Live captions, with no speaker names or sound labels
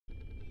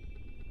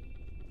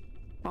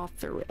off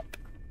the rip.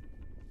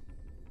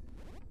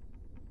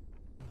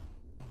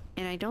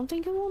 And I don't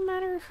think it will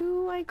matter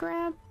who I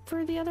grab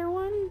for the other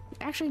one.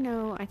 Actually,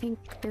 no, I think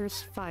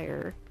there's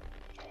fire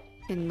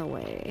in the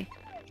way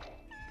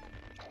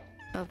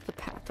of the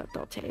path that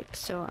they'll take.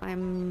 So I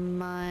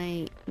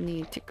might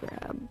need to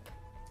grab...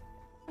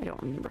 I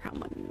don't remember how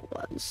many it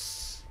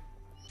was.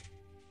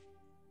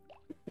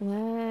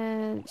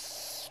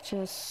 Let's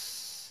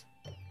just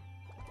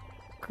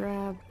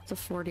grab the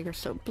 40 or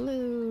so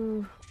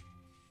blue.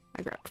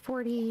 I grabbed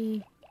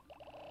 40.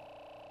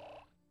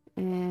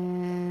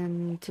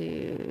 And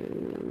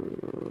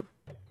do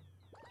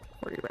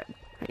 40 red,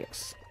 I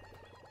guess.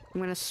 I'm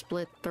gonna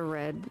split the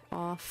red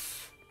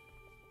off.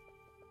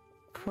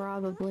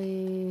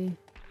 Probably...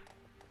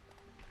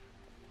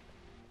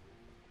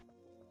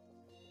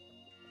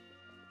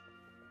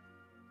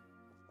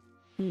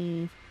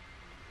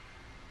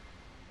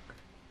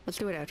 Let's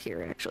do it out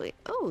here, actually.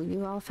 Oh,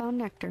 you all found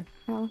nectar.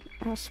 How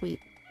sweet.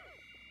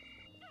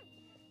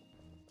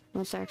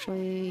 Let's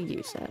actually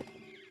use that.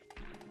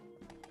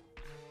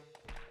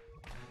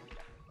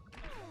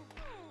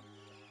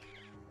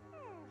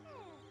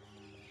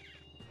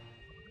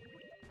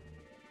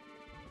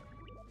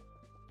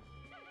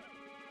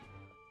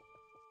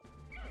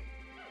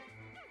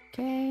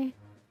 Okay.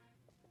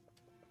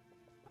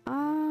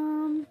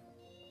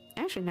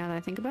 Actually, now that I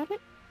think about it,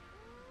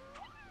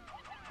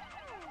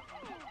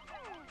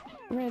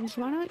 Reds,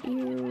 why don't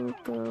you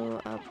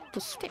go up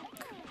the stick?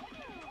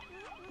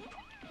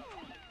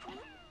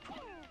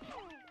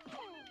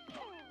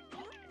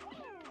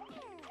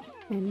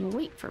 And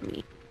wait for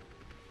me.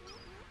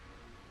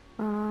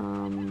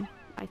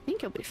 I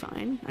think you'll be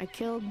fine. I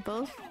killed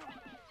both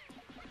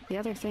the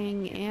other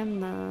thing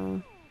and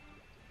the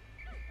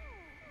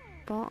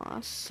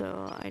boss,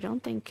 so I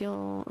don't think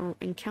you'll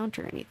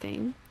encounter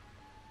anything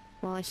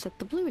while I set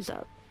the blues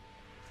up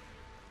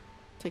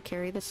to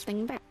carry this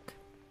thing back.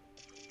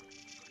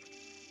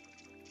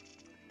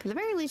 At the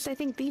very least, I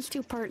think these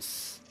two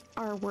parts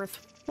are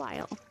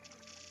worthwhile.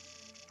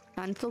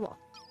 Onto the wall.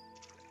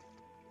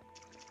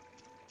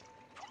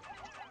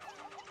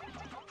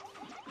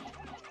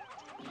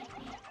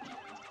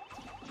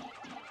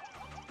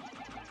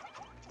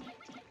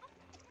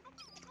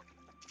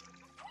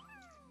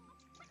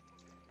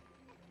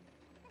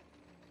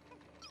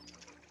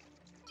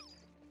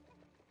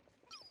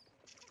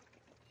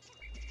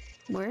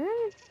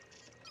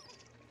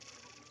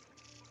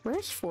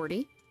 Where's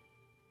 40?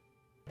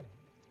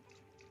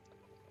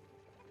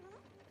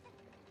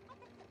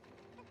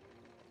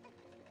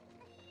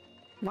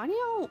 Why do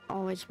y'all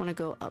always want to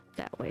go up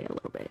that way a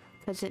little bit?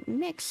 Because it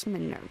makes me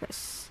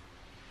nervous.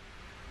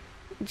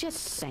 Just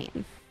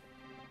saying.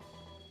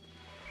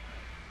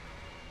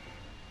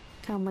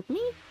 Come with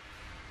me?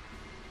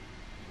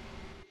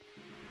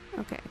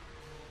 Okay.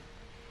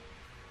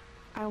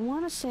 I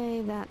want to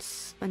say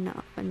that's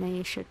enough, and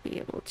they should be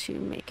able to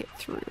make it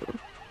through.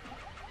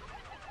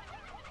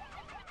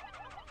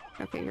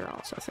 Okay, you're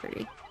also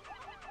 30.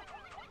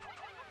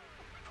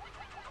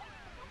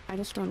 I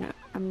just don't know.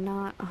 I'm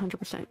not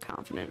 100%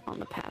 confident on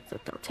the path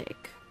that they'll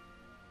take.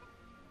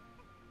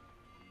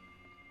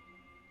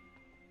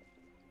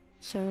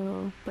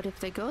 So, but if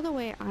they go the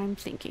way I'm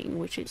thinking,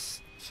 which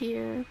is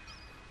here...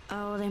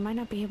 Oh, they might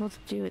not be able to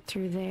do it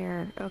through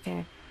there.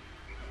 Okay.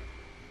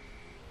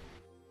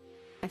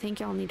 I think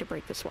y'all need to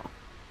break this wall.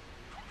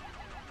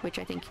 Which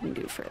I think you can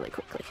do fairly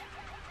quickly.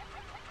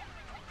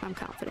 I'm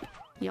confident.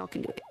 Y'all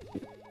can do it.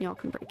 Y'all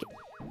can break it.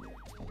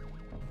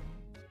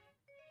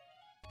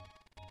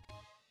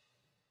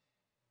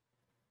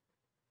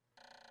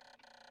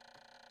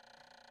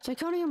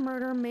 Zirconium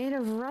murder made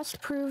of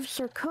rust-proof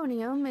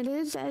zirconium. It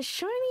is as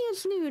shiny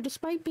as new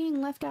despite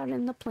being left out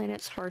in the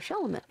planet's harsh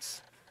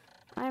elements.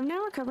 I have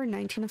now recovered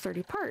 19 of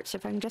 30 parts.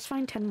 If I can just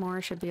find 10 more,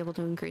 I should be able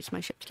to increase my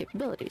ship's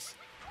capabilities.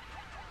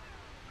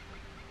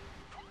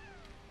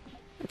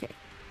 Okay.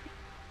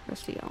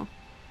 Rest of y'all.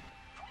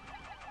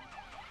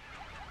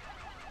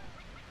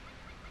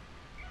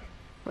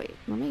 Wait,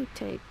 let me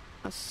take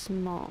a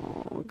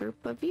small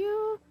group of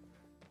you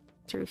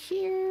through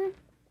here.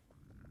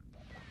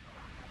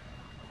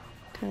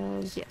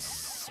 Because,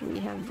 yes, we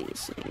have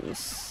these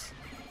things.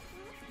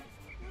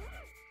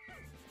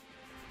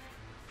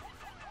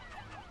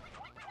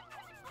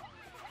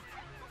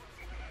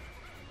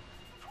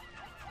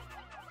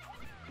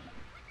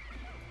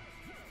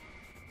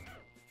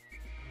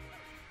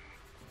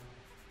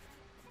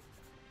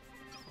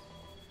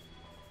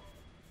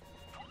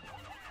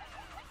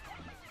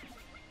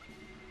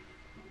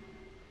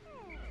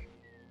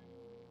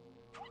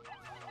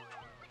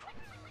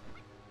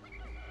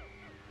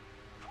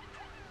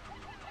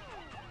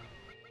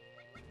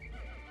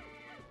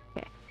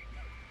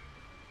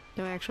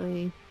 So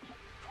actually,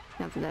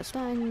 now that that's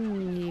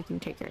done, you can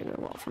take care of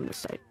the wall from this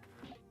side.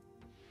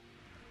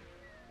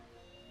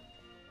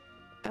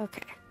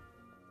 Okay.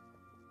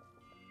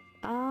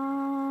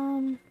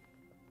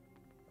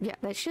 Yeah,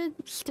 that should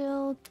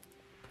still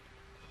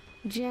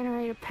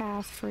generate a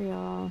path for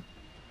y'all.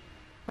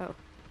 Oh.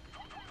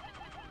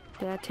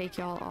 Did that take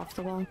y'all off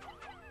the wall?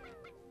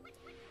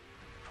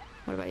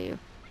 What about you?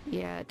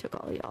 Yeah, it took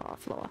all y'all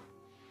off, Loa.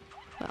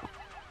 Well,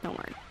 don't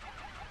worry.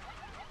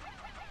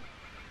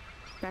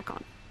 Back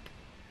on.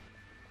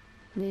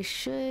 They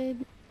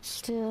should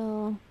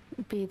still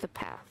be the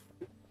path.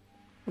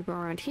 We'll go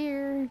around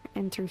here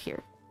and through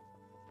here.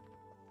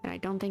 And I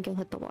don't think it'll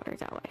hit the water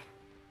that way.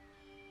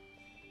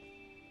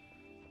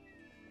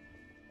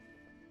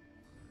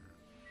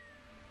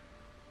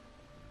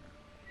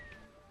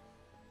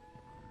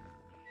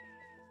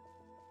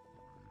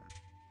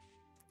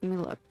 Let me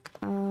look.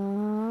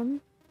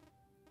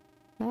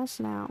 That's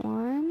that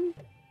one.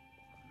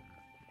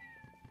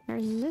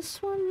 There's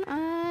this one.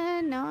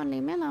 No,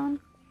 leave me alone.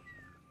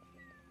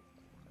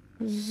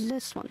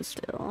 This one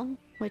still,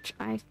 which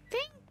I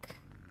think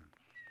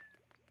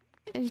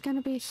is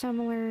gonna be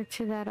similar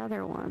to that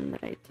other one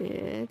that I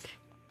did.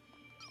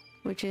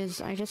 Which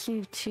is, I just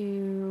need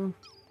to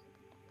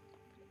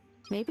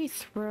maybe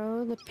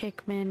throw the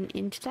Pikmin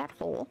into that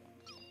hole.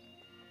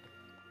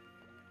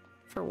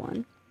 For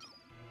one.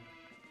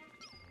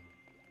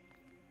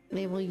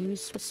 They will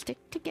use the stick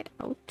to get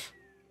out.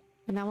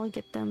 And that will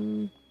get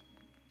them...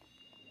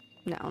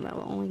 No, that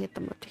will only get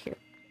them up to here.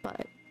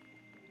 But...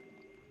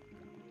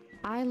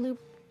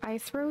 I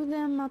throw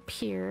them up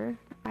here.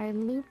 I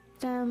loop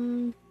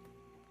them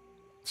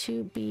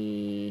to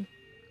be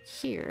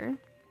here.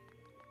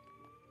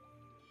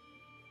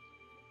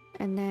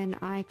 And then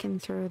I can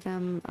throw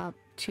them up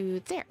to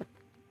there.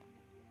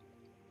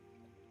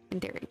 In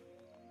theory.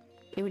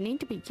 It would need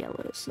to be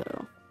yellows,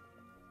 though.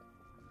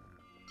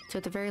 So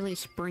at the very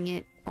least, bring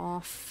it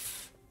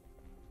off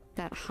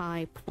that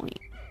high point.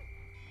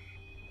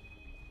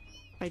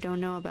 I don't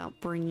know about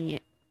bringing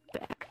it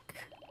back.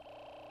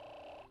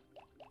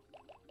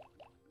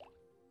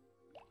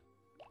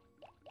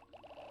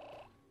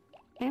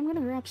 I'm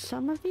gonna grab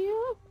some of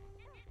you.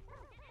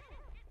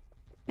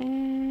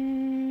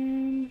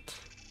 And...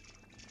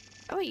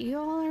 oh wait, you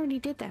all already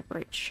did that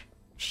bridge.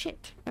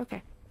 Shit.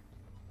 Okay.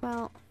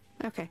 Well,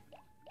 okay.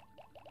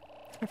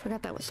 I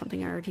forgot that was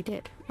something I already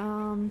did.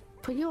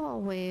 Put you all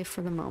away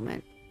for the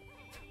moment.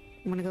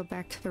 I'm gonna go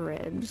back to the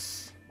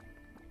reds.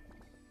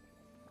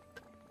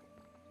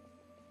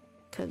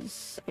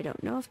 Because I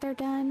don't know if they're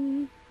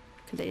done.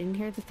 Because I didn't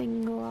hear the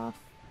thing go off.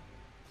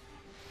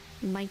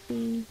 Might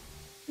be.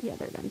 Yeah,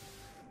 they're done.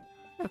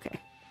 Okay.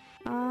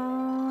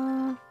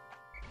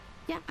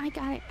 Yeah, I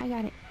got it. I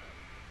got it.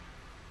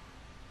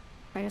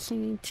 I just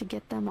need to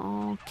get them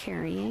all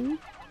carrying.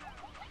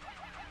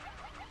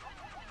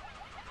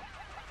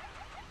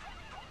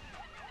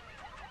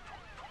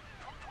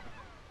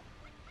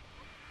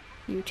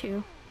 You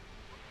too.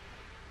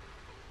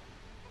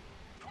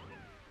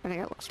 I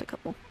think I lost a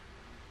couple.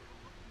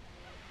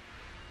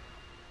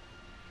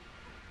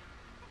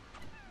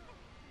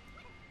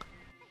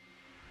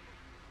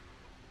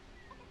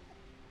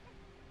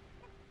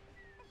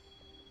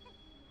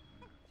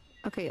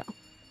 Okay, y'all.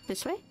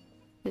 This way?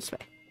 This way.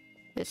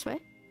 This way?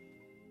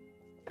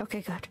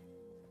 Okay, good.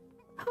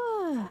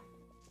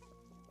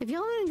 If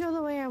y'all didn't go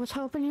the way I was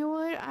hoping you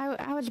would,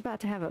 I was about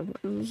to have a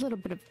little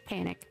bit of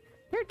panic.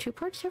 There are two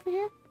parts over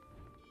here?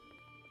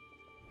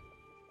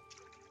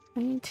 I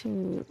need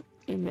to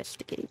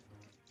investigate.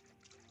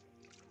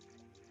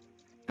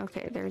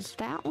 Okay, there's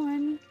that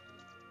one.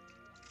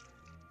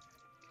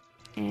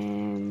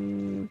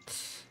 And...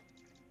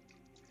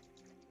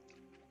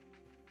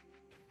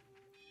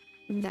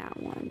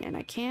 that one. And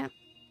I can't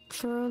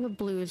throw the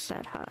blues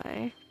that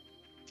high.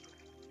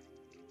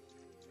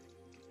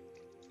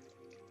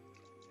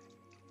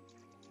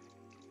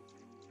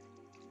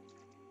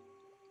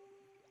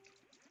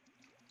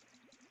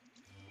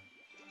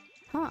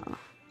 Huh.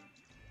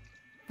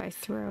 If I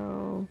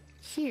throw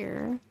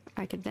here,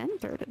 I could then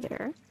throw it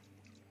there.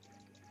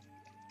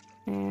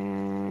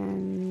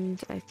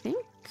 And I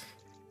think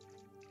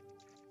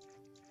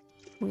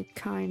we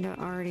kinda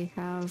already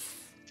have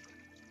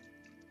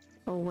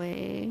a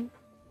way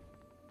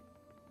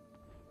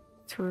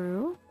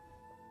through.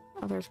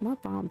 Oh, there's more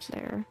bombs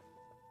there.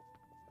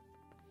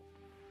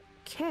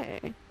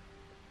 Okay.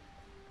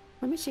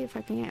 Let me see if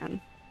I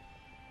can.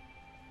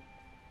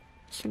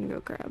 Just gonna go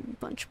grab a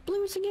bunch of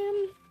blues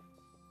again.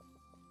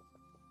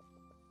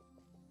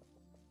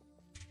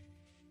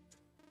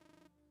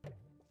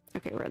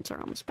 Okay, reds are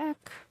almost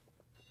back.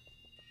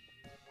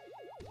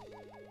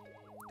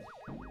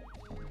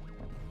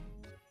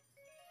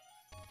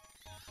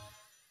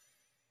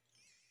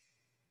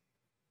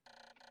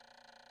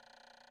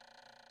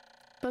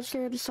 But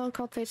scared the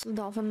so-called face of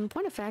the dolphin. In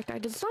point of fact, I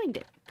designed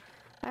it.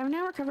 I have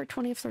now recovered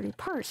 20 of 30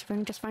 parts. If I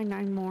can just find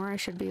 9 more, I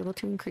should be able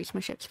to increase my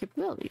ship's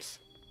capabilities.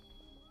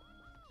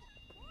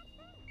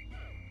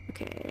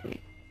 Okay.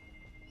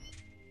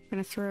 I'm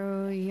gonna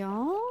throw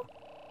y'all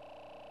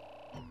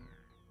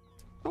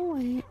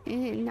away.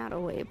 Not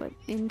away, but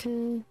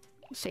into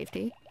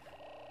safety.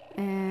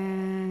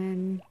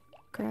 And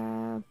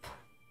grab...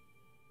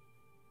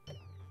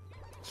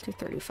 let's do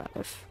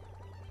 35.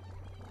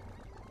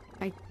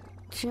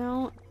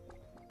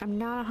 I'm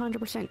not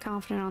 100%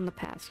 confident on the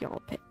path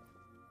y'all pick.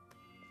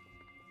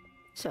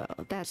 So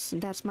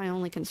that's my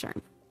only concern.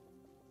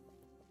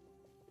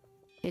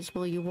 is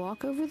will you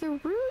walk over the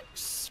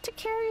roots to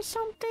carry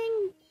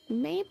something?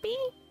 Maybe?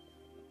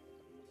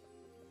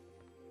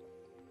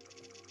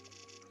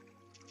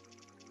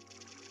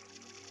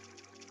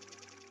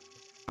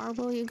 Or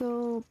will you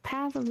go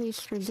path of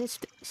least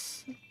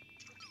resistance?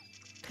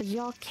 Because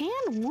y'all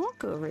can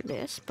walk over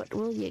this, but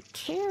will you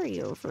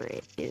carry over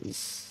it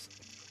is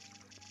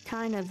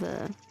kind of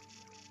the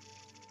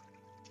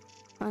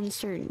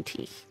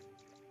uncertainty.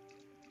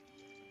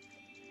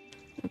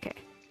 Okay.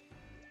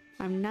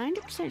 I'm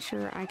 90%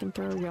 sure I can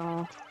throw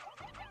y'all,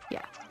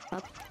 yeah,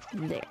 up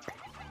there.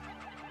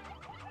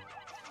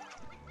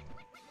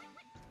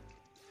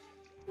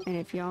 And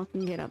if y'all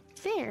can get up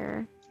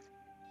there,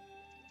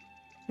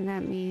 then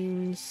that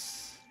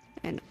means,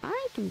 and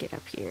I can get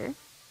up here.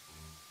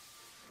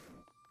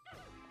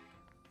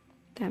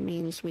 That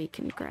means we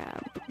can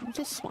grab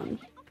this one.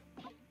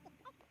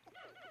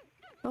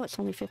 Oh, it's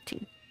only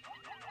 15.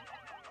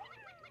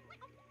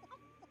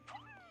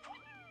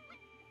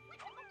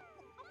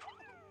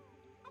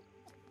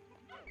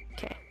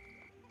 Okay.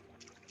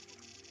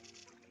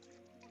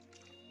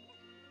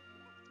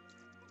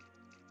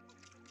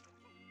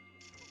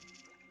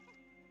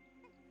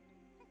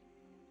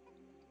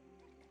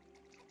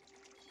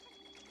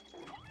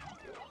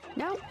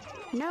 Nope,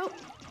 nope,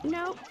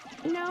 nope,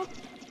 nope.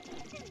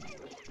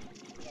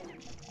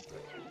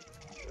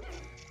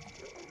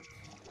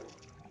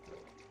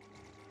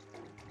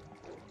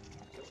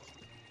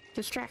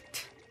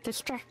 Distract.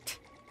 Distract.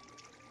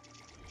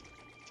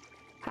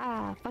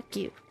 Ah, fuck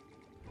you.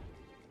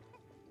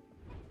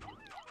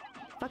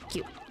 Fuck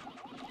you.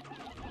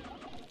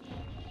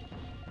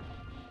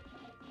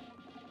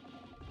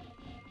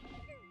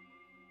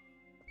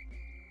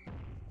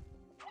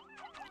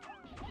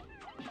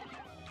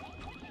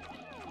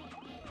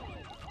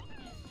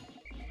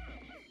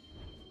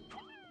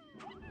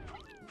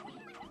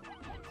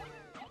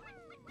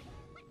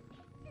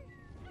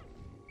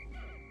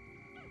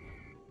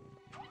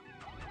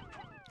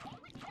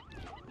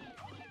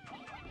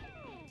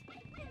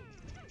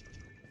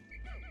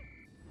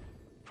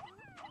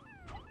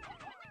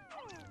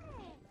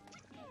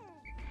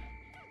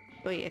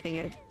 Wait, I think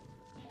I...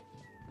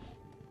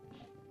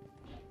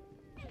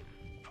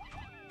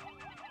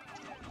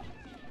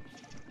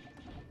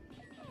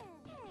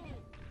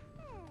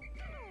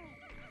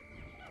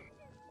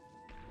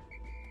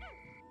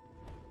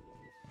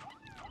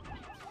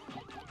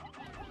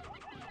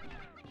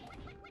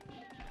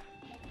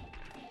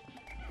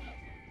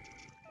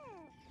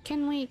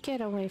 Can we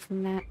get away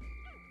from that?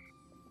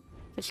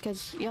 Just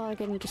because y'all are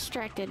getting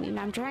distracted and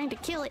I'm trying to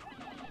kill it.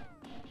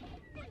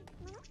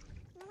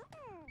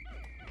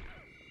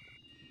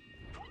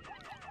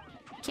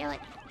 Kill it.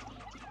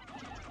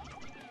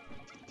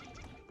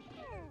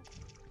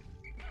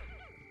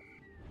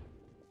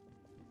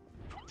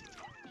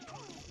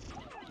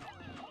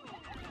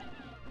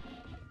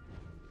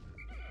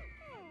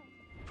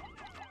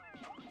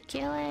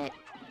 Kill it.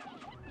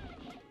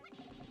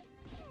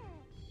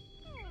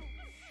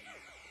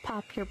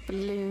 Pop your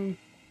balloon.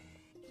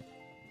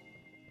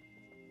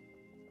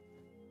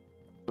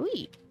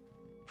 Ooh.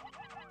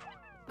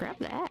 Grab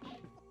that.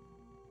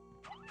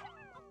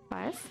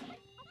 5.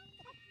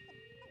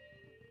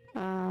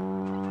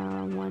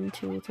 1,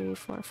 2, 3,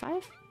 4,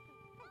 5.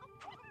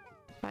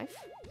 5.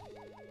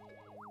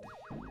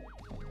 And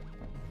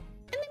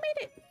they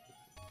made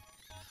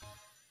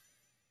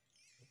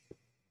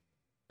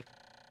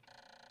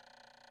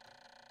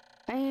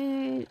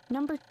it!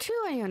 Number 2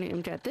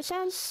 Ionium Jet. This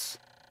has...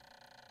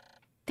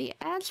 The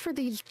ads for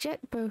these jet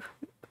boats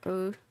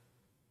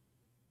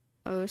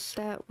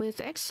that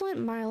with excellent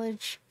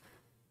mileage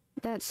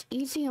that's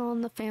easy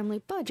on the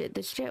family budget.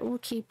 This jet will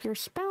keep your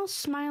spouse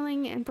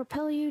smiling and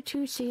propel you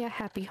to see a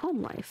happy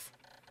home life.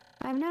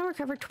 I have now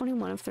recovered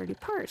 21 of 30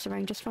 parts. If I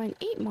can just find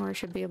 8 more, I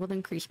should be able to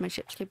increase my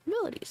ship's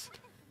capabilities.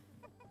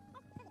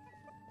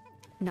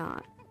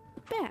 Not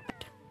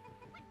bad.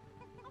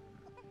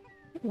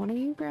 One of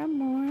you grab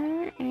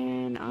more,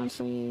 and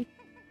honestly,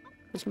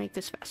 let's make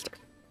this faster.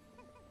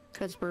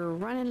 Because we're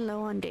running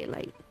low on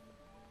daylight.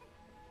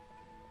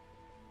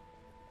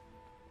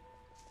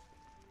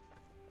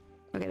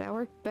 Okay, that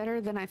worked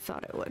better than I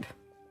thought it would.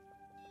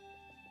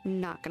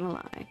 Not gonna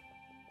lie.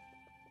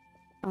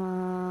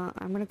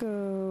 I'm gonna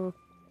go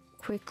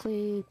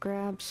quickly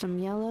grab some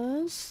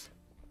yellows.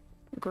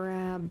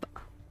 Grab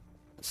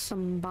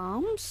some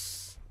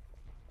bombs.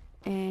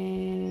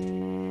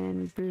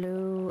 And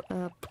blow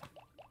up,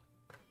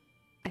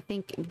 I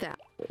think, that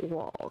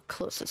wall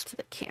closest to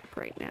the camp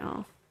right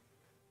now.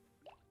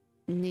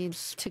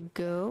 Needs to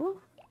go.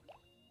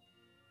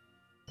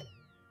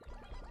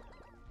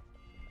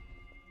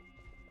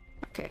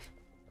 Okay,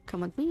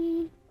 come with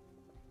me.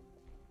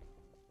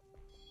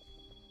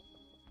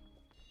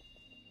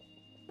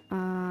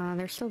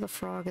 There's still the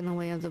frog in the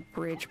way of the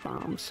bridge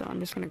bomb, so I'm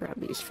just gonna grab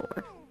these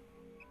 4.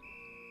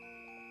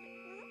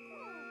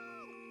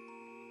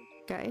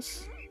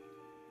 Guys.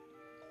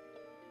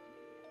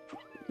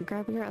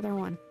 Grab your other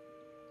one.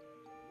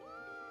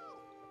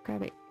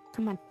 Grab it.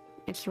 Come on.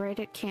 It's right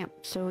at camp,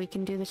 so we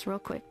can do this real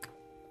quick.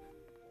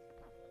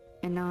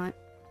 And not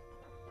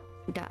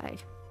die.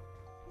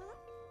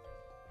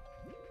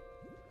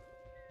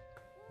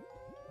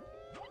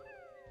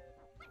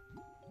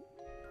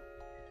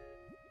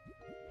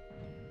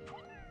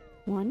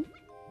 One.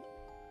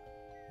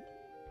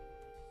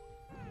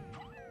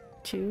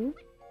 Two.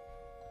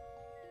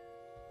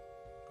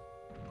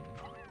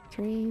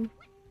 Three.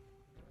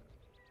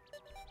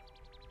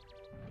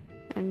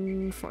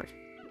 And four.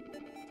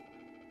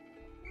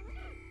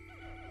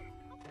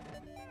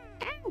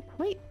 Ow!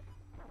 Wait!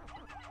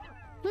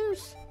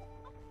 Loose!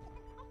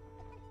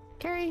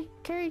 Carry!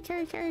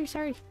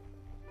 Sorry.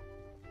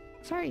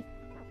 Sorry.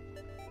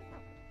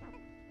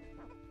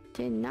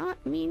 Did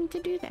not mean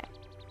to do that.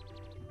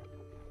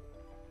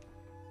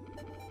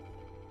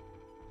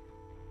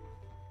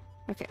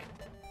 Okay.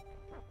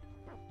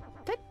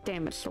 That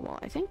damaged the wall,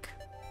 I think.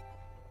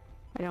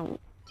 I don't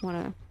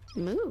want to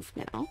move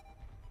now.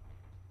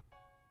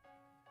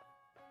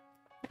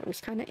 I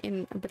was kind of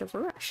in a bit of a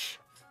rush.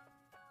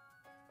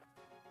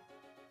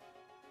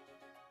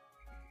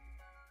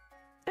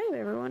 Oh,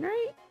 everyone,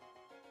 right?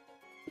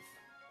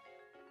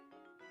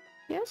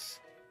 Yes?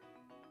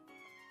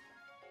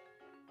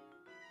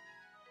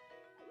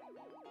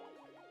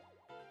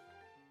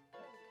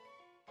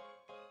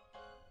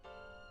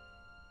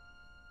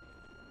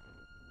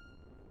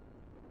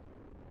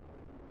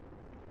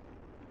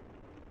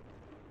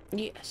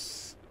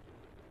 Yes.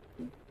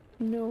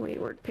 No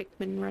wayward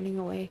Pikmin running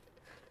away.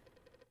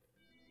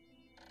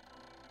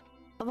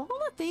 Of all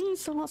the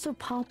things to also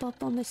pop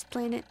up on this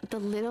planet, the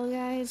little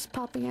guys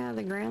popping out of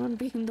the ground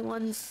being the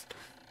ones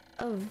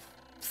of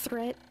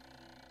threat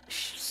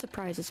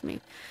surprises me.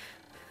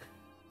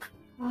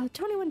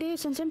 21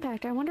 days since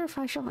impact. I wonder if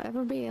I shall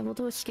ever be able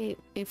to escape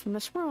from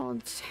this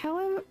world.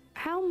 However,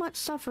 how much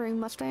suffering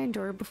must I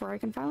endure before I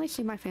can finally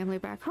see my family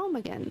back home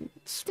again?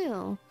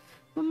 Still,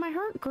 when my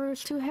heart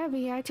grows too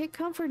heavy, I take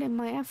comfort in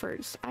my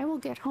efforts. I will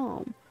get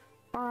home,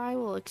 or I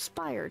will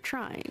expire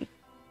trying.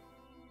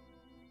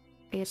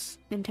 I guess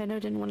Nintendo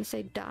didn't want to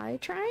say die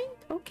trying?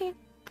 Okay.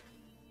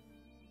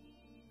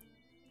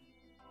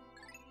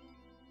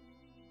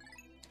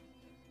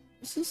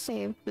 This is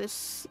save.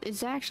 This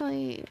is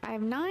actually... I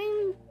have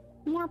 9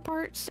 more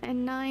parts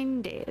and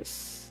 9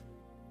 days.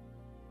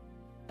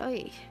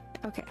 Oy.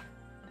 Okay.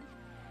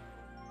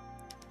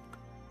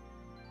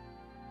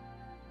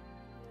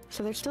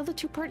 So there's still the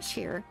 2 parts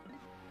here.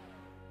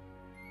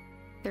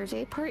 There's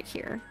a part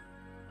here.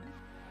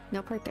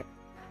 No part there.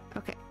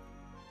 Okay.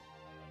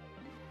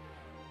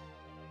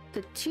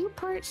 The 2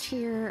 parts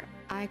here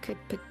I could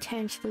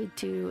potentially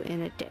do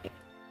in a day.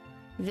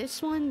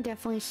 This one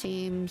definitely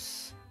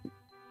seems...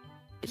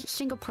 It's a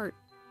single part.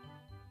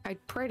 I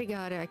pray to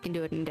God I can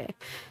do it in a day.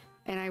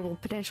 And I will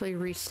potentially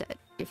reset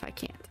if I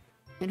can't.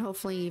 And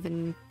hopefully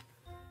even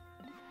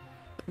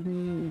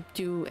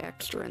do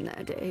extra in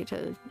that day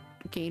to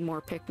gain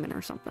more Pikmin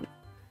or something.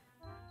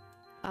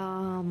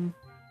 I'm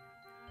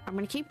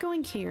gonna keep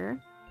going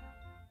here.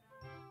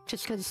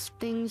 Just because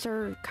things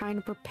are kind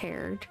of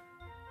prepared.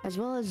 As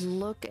well as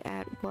look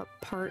at what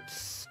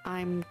parts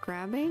I'm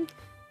grabbing.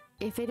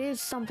 If it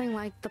is something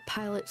like the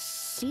pilot's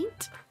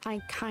seat, I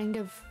kind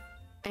of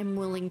am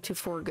willing to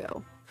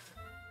forego.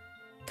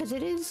 Because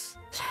it is...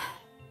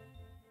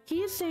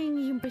 He is saying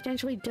he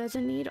potentially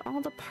doesn't need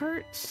all the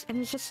parts, and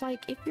it's just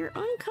like, if you're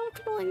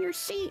uncomfortable in your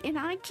seat and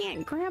I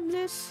can't grab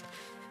this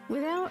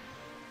without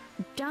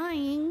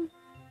dying,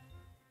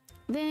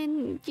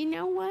 then you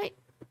know what?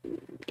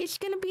 It's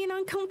gonna be an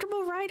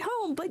uncomfortable ride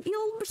home, but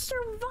you'll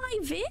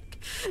survive it!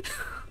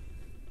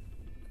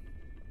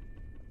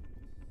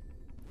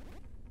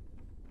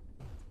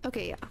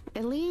 Okay, yeah.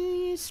 At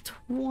least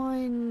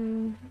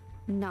 1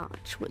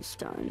 notch was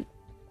done.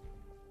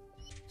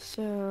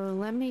 So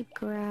let me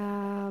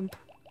grab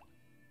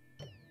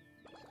a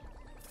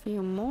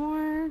few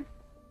more.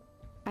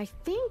 I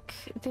think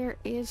there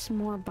is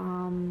more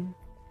bomb.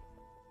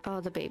 Oh,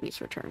 the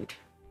babies returned.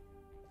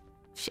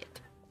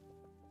 Shit.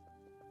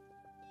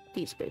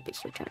 These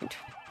babies returned.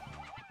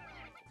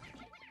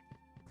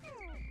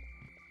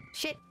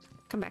 Shit.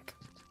 Come back.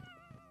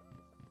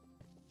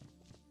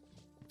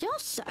 Y'all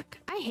suck.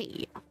 I hate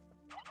you.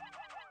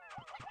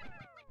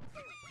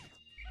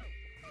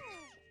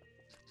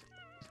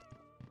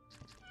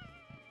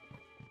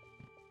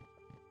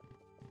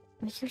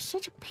 Like, you're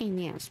such a pain in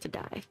the ass to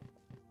die.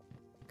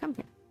 Come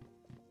here.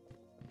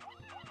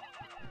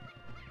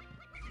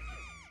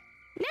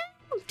 No!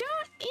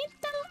 Don't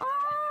eat them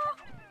all!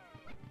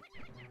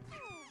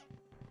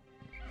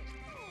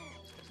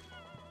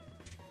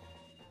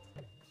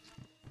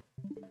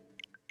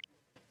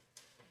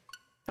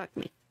 Fuck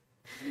me.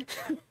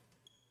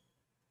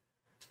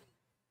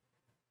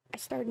 I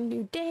start a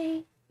new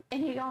day,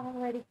 and it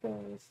already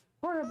goes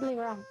horribly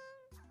wrong.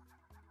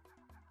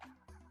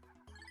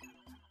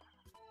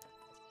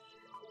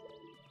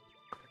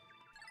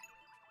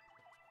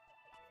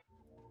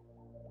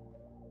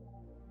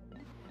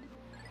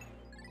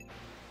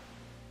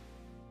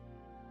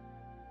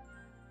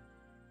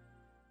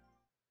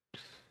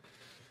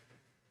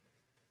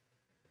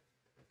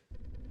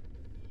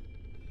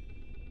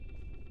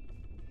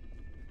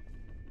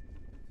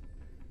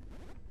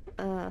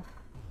 I'm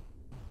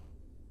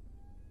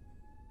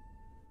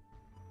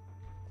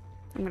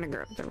gonna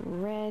grab the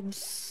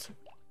reds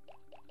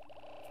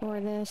for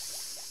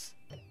this.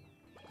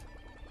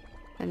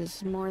 That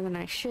is more than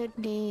I should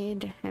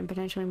need, and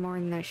potentially more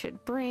than I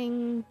should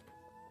bring.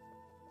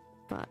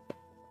 But...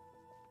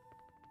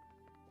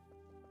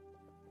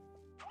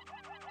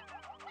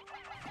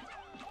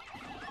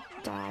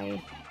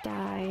 die,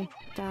 die,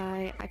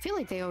 die. I feel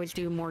like they always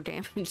do more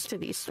damage to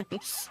these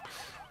things.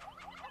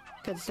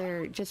 Because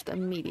they're just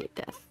immediate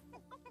death.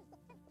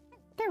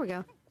 There we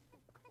go.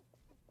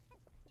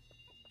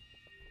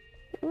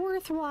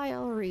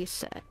 Worthwhile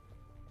reset.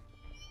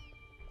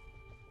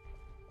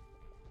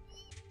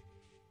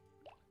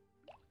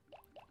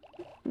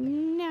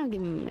 Now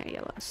give me my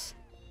yellows.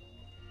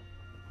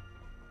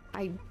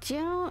 I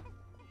don't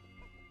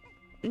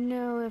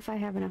know if I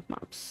have enough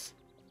mobs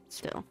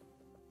still.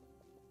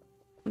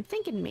 I'm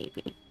thinking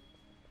maybe.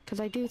 Because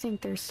I do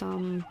think there's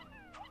some...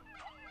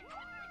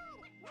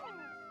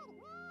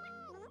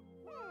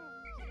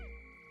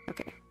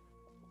 Okay.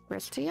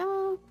 Rest of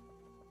y'all.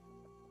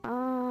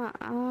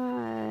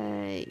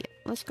 Yeah.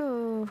 Let's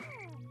go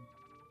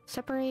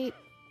separate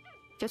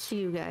just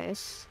you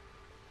guys.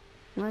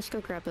 And let's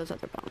go grab those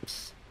other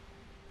bombs.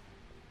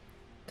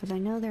 Because I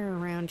know they're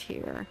around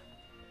here.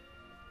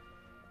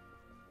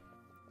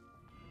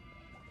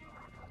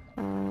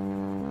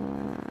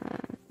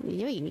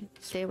 Yay,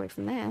 stay away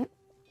from that.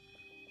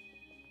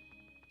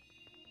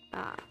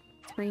 Ah,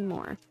 3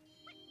 more.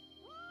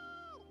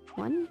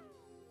 1,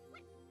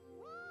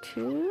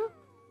 2,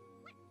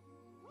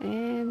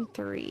 and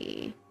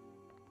 3.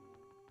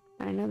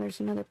 I know there's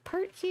another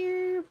part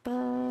here,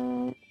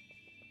 but...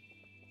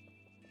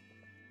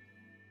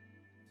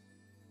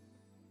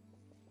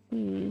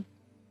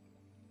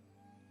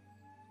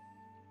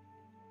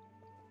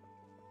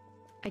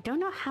 I don't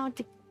know how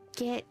to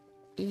get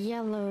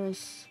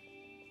yellows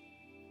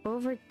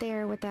over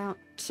there without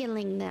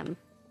killing them.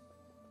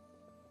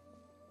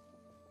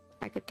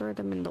 I could throw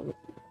them in the...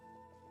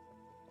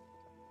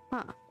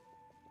 Huh.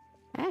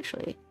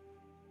 Actually...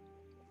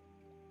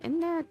 Isn't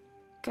there a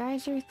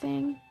geyser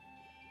thing?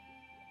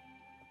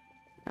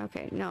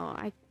 Okay, no,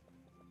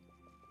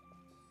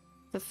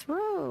 the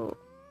throw...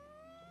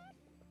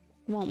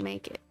 won't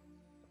make it.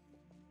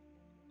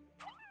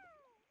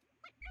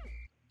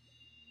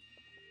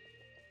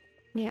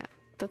 Yeah,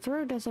 the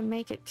throw doesn't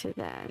make it to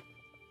that.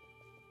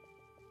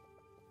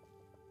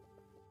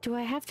 Do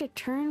I have to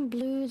turn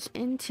blues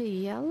into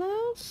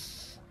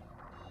yellows?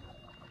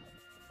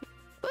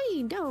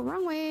 Wait, no,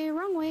 wrong way,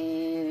 wrong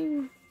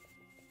way.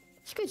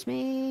 Excuse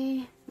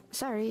me.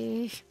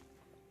 Sorry.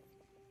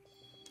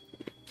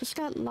 Just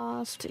got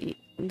lost.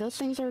 Those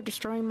things are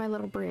destroying my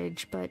little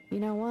bridge, but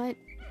you know what?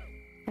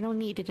 I don't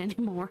need it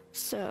anymore,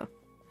 so...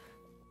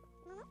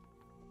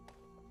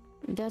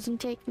 It doesn't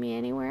take me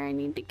anywhere I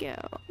need to go.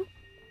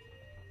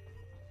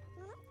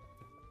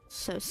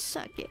 So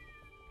suck it.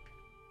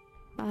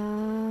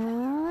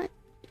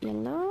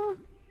 Yellow.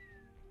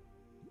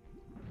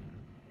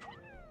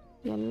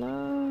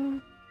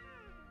 Yellow.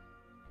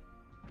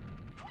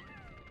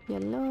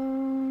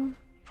 Yellow.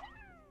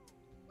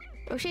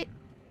 Oh shit.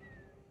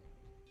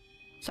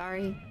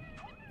 Sorry.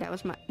 That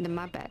was my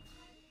bad.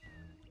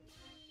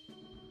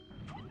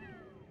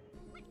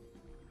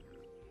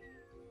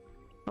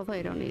 Hopefully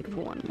I don't need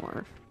one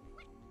more.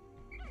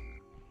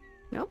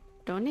 Nope,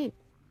 don't need.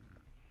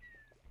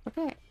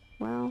 Okay,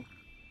 well.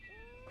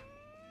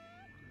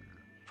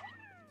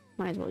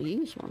 Might as well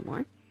use one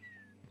more.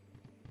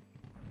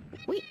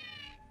 Wait.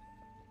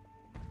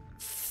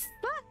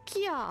 Fuck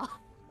y'all!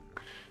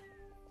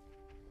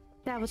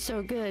 That was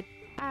so good.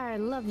 I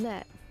love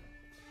that.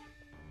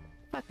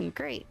 Fucking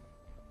great.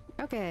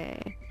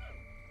 Okay.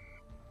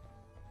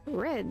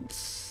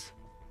 Reds.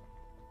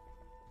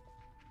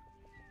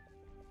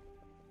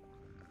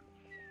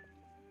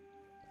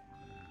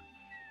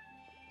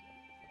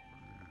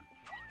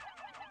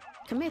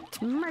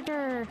 Commit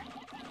murder!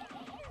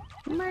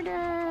 Murder!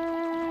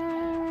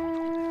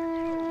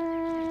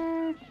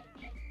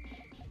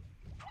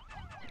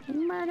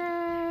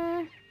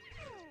 Murder!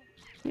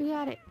 You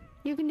got it.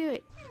 You can do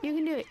it. You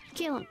can do it.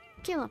 Kill him.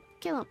 Kill him.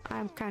 Kill him.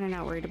 I'm kind of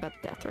not worried about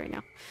death right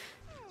now.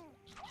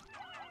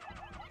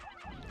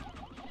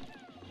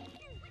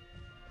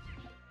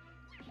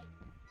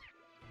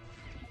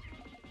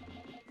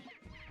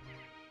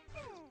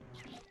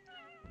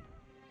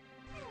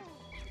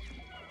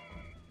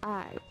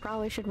 I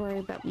probably should worry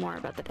about more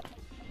about the death.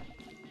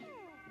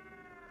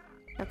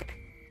 Okay.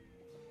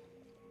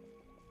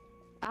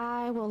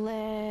 I will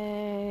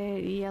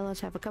let yellows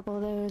have a couple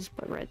of those,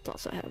 but reds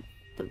also have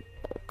the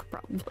bulk,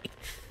 probably.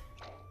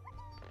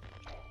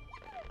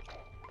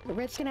 The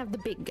reds can have the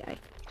big guy.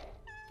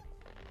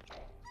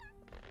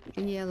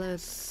 And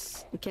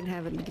yellows can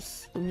have at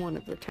least one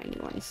of the tiny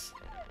ones.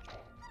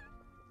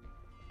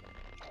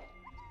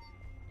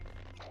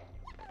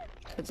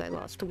 Because I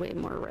lost way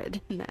more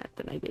red in that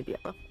than I did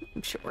yellow,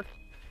 I'm sure.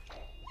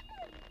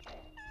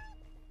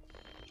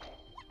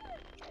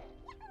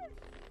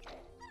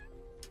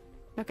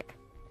 Okay.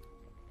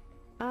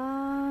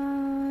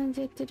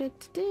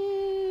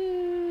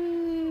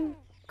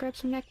 Grab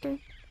some nectar.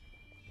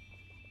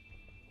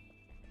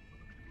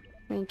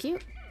 Thank you.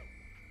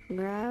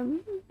 Grab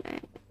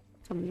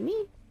some of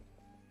me.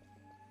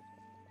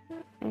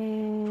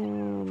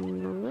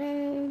 And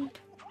red.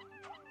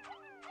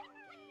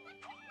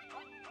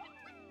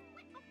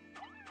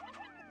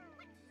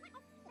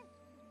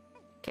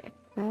 Okay,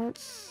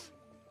 that's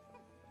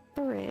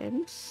the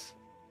reds.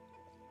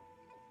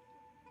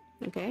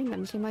 Okay,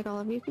 doesn't seem like all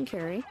of you can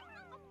carry.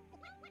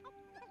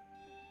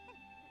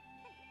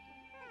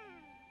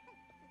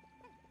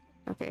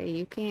 Okay,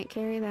 you can't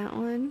carry that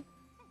one.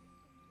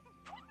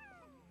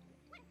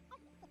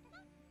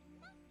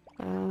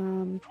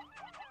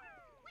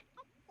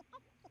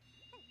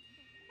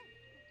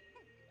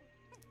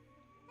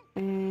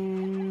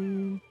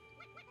 And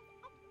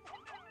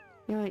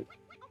you know what?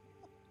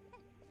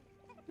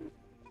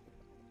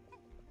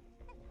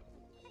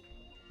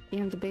 You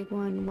have the big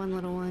one, one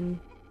little one,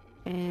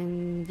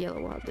 and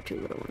yellow will have the two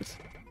little ones.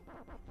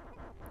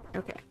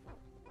 Okay.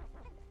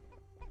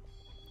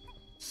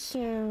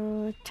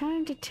 So,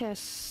 time to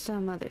test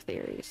some other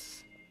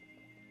theories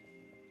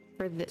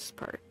for this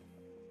part.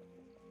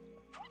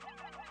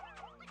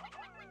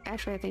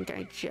 Actually, I think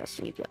I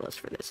just need yellows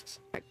for this,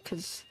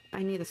 because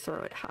I need to throw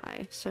it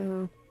high,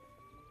 so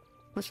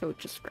let's go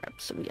just grab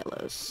some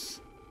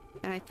yellows.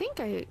 And I think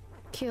I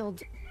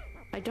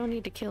don't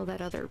need to kill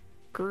that other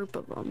group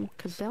of them,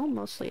 because they'll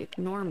mostly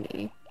ignore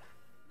me.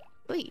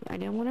 Wait, I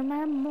didn't want to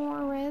have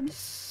more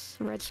reds.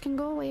 Reds can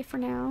go away for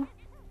now.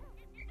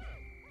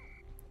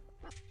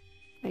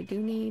 I do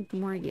need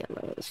more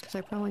yellows, because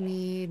I probably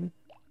need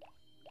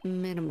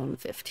minimum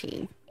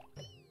 15.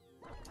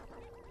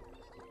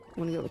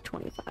 I'm gonna go with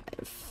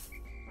 25.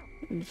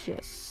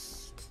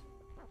 Just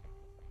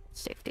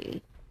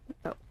safety.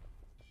 Oh.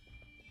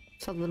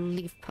 Saw the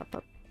leaf pop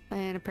up.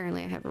 And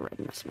apparently I have a red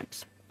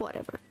mix.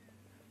 Whatever.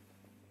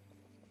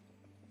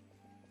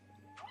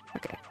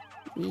 Okay.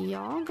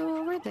 Y'all go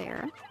over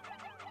there.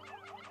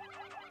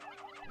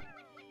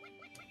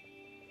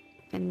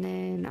 And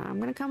then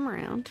I'm gonna come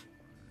around.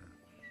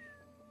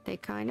 They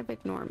kind of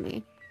ignore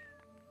me.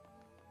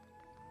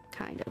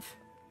 Kind of.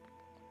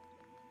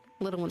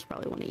 Little ones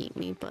probably want to eat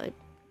me, but...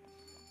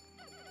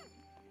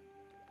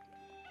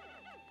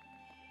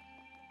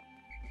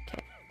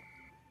 Okay.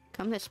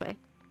 Come this way.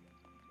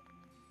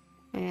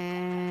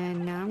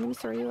 And now I'm going to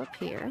throw you up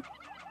here.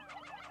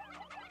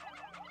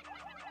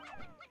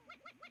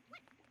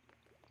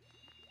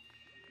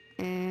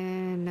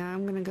 And now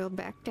I'm going to go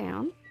back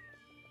down.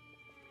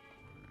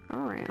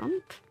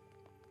 Around.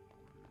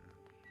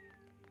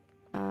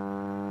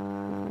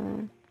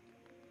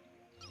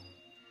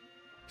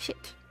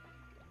 Shit.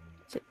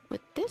 Is it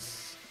with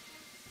this?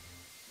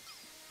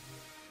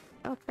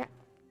 Oh crap.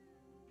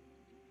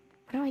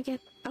 How do I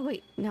get... Oh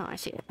wait, no, I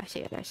see it, I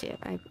see it, I see it.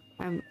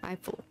 I'm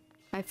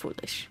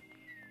foolish.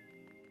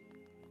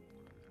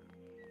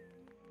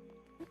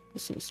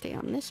 Just need to stay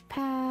on this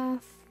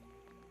path.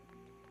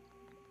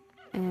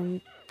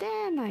 And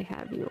then I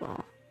have you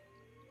all.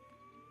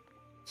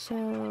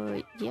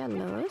 So,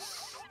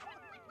 yellows.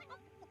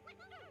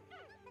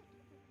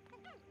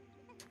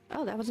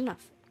 Oh, that was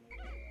enough.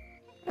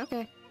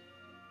 Okay.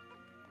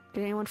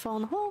 Did anyone fall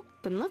in the hole?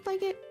 Didn't look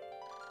like it.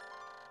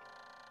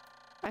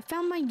 I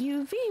found my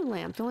UV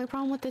lamp. The only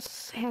problem with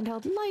this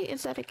handheld light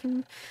is that it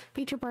can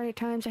be too bright at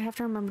times. I have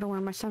to remember to wear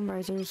my sun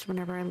visors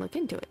whenever I look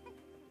into it.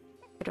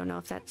 I don't know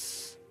if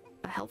that's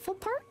a helpful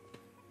part,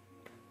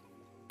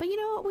 but you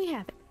know what? We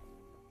have it.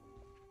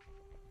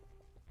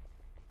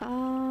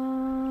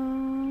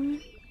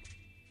 I'm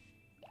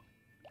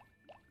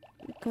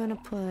gonna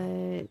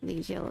put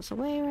these yellows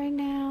away right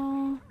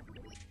now.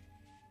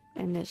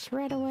 And this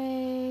red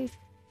away.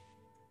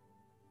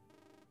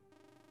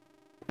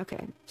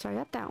 Okay, so I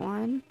got that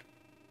one.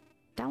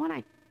 That one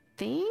I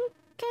think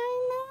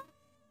I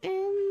know.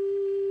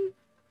 And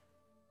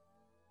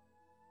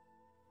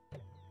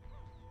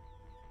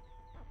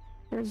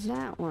there's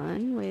that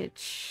one,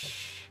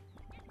 which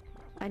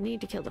I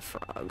need to kill the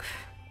frog.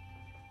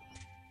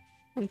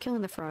 And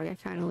killing the frog, I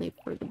kind of leave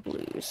for the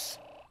blues.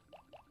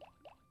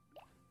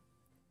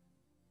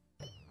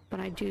 But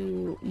I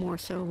do more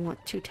so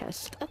want to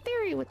test a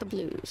theory with the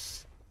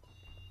blues.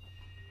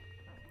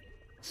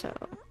 So,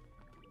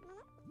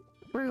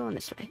 we're going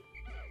this way.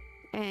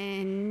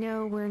 And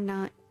no, we're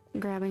not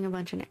grabbing a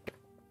bunch of nectar.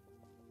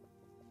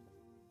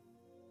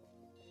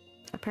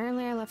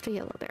 Apparently I left a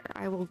yellow there.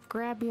 I will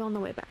grab you on the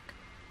way back.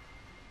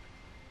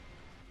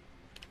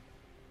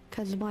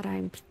 Because what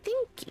I'm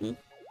thinking...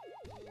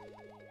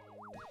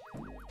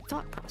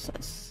 Thought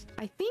process.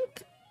 I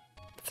think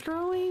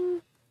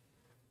throwing...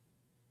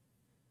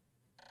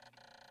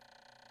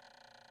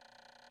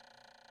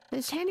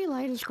 This handy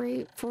light is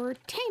great for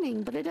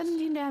tanning, but it doesn't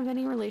seem to have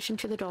any relation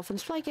to the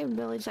dolphin's flight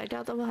capabilities. I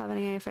doubt that will have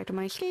any effect on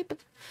my escape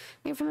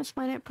from this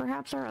planet.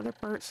 Perhaps there are other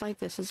parts like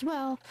this as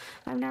well.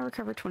 I've now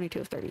recovered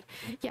 22 of 30.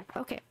 Yeah,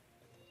 okay.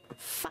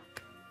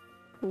 Fuck.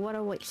 What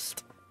a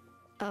waste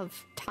of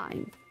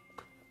time.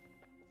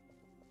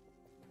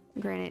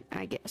 Granted,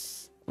 I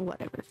guess.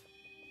 Whatever.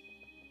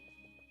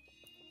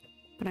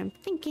 But I'm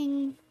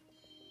thinking...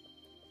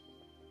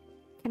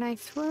 Can I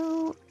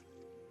throw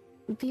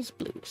these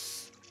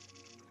blues?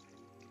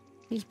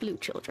 These blue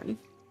children.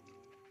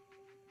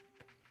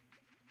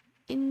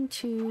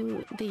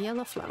 Into the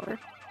yellow flower.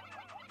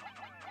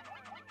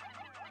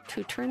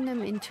 To turn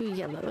them into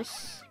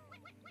yellows.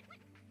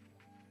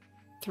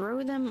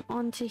 Throw them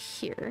onto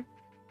here.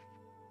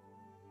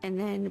 And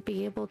then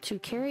be able to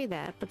carry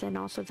that, but then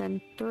also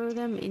then throw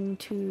them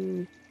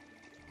into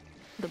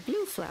the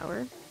blue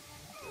flower.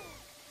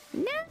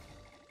 No!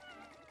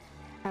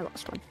 I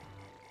lost one.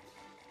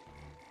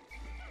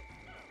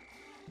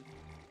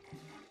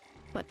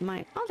 But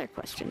my other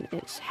question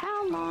is,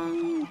 how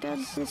long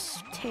does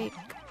this take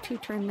to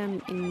turn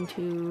them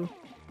into...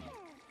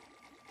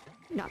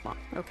 Not long,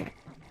 okay.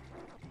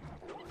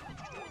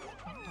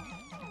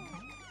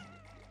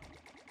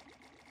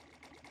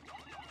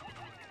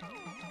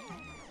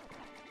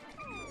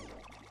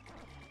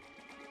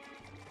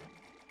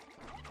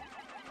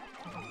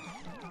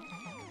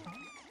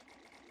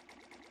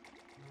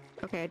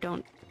 Okay, I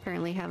don't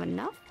apparently have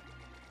enough.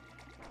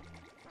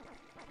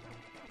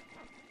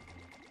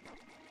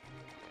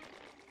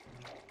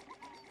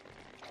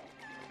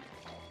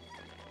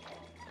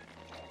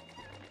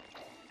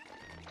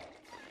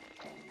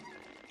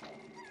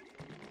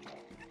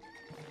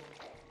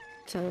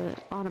 To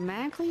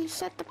automatically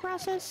set the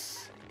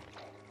process?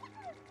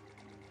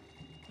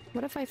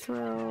 What if I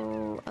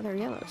throw other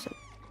yellows in?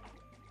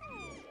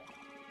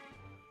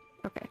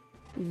 Okay,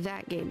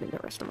 that gave me the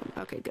rest of them.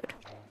 Okay, good.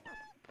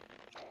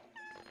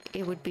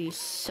 It would be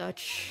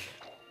such,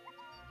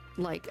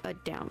 like, a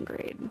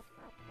downgrade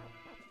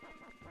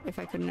if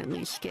I couldn't at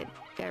least get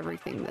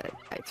everything that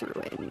I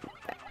threw in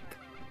back.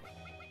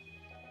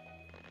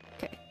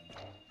 Okay,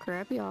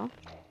 grab y'all.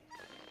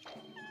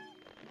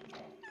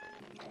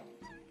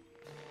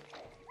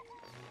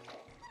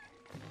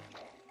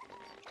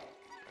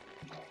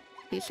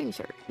 These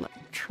things are,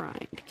 like,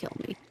 trying to kill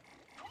me.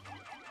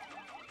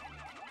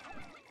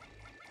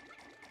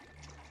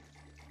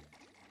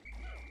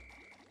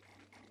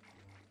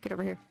 Get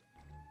over here.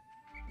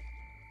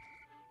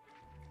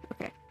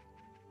 Okay.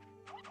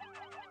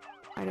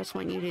 I just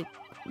want you to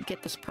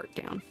get this part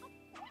down.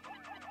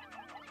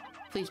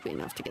 Please be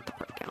enough to get the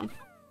part down.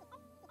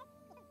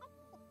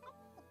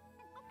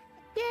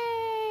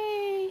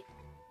 Yay!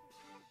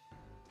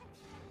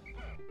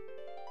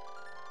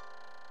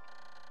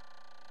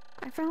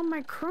 I found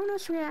my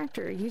Kronos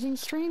reactor. Using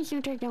strange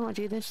new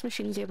technology, this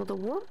machine is able to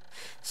warp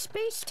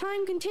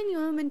space-time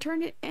continuum and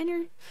turn it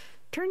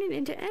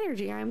into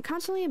energy. I am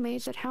constantly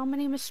amazed at how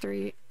many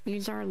mysteries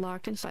are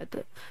locked inside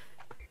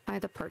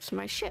the parts of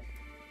my ship.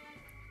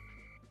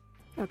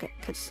 Okay,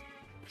 because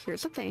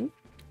here's the thing.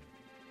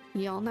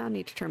 Y'all now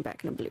need to turn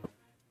back into blue.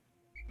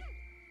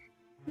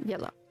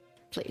 Yellow,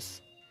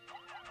 please.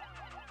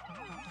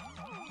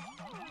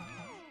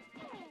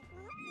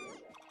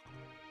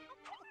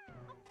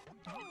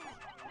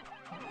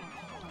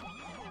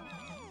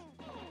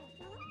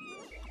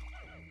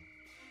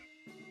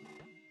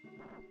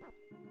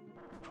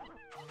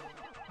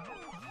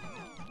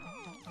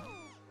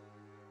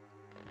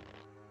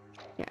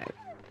 Yeah.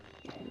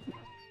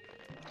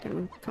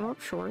 Didn't come up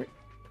short.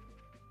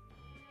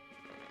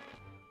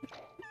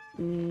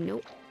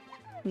 Nope.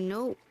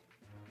 Nope.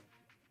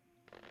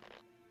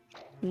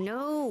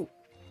 No!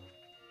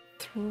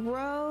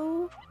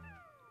 Throw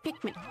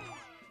Pikmin.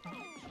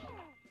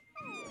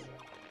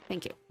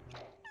 Thank you.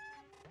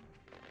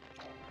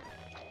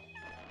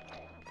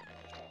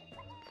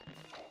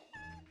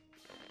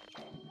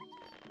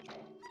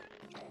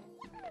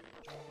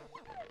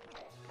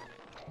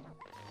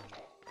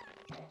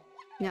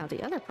 Now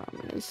the other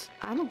problem is,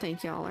 I don't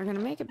think y'all are gonna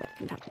make it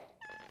back in time.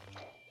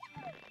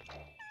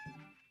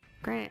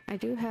 Granted, I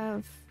do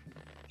have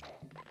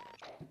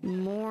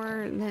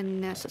more than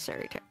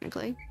necessary,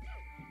 technically.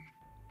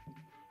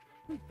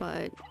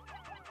 But...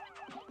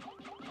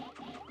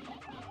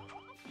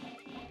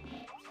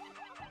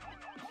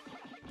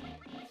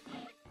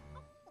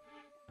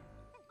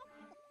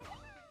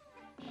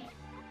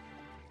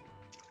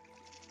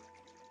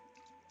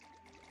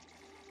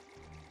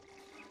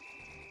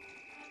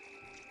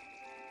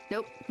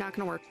 Nope, not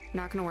gonna work.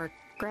 Not gonna work.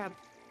 Grab.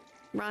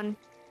 Run.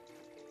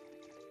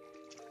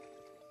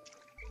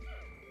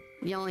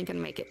 Y'all ain't gonna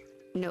make it.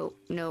 Nope,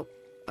 nope.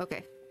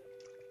 Okay.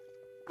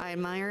 I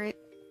admire it.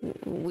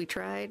 We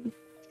tried.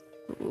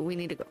 We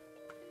need to go.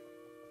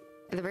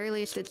 At the very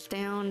least, it's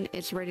down.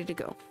 It's ready to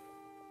go.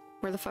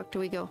 Where the fuck do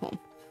we go home?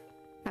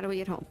 How do we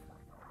get home?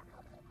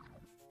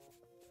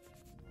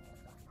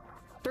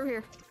 Through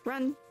here.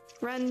 Run.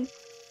 Run.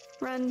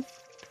 Run.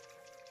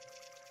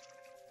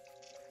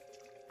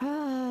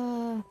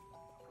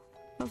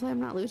 Hopefully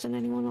I'm not losing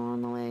anyone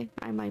along the way.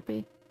 I might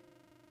be.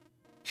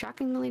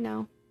 Shockingly,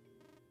 no.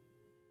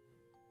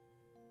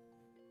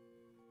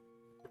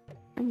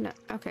 I'm not.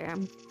 Okay,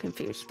 I'm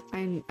confused.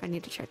 I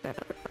need to check that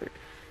other part.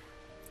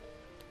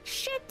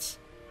 Shit!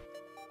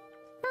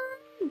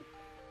 Run!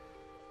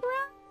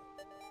 Run!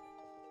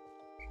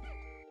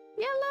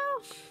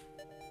 Yellow!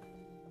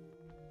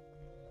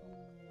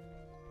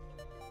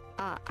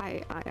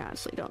 I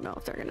honestly don't know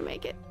if they're gonna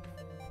make it.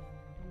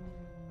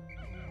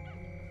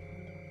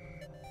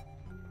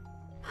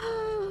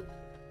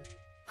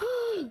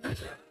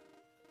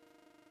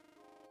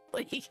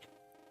 Wait,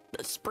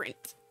 the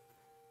sprint.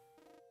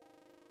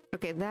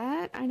 Okay,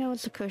 that I know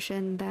it's a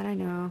cushion, that I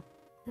know.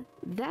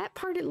 That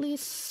part at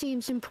least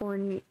seems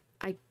important.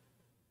 I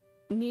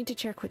need to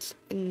check what's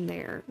in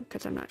there,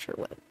 because I'm not sure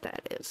what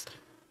that is.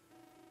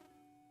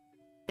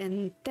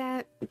 And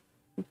that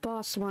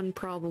boss one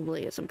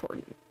probably is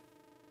important.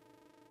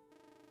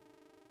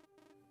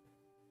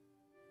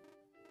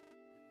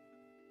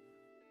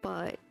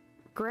 But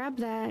grab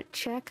that,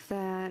 check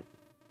that,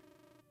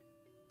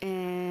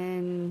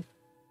 and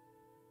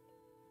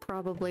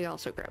probably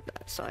also grab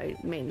that. So I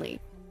mainly,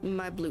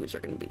 my blues are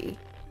gonna be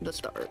the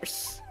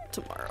stars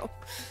tomorrow.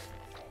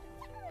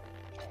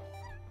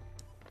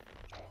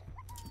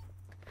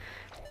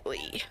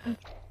 Oy.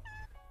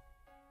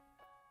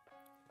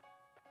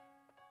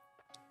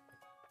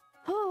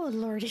 Oh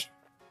lordy,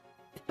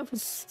 that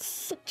was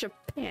such a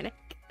panic.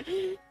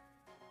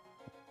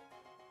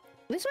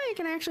 This way I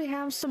can actually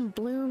have some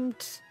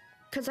bloomed,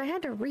 because I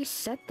had to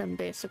reset them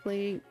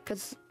basically,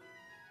 because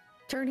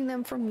turning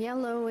them from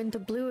yellow into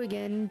blue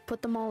again,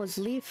 put them all as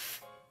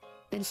leaf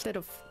instead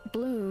of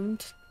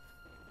bloomed.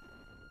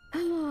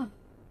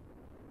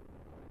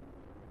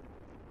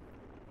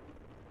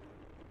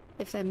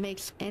 If that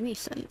makes any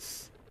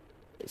sense.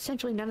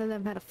 Essentially none of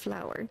them had a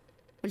flower.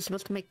 We're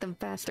supposed to make them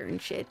faster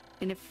and shit,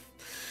 and if...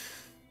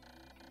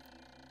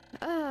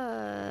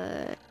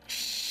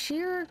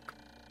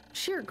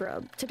 Sheer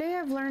grub. Today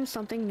I've learned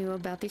something new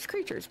about these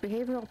creatures.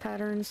 Behavioral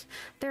patterns.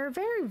 They're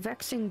very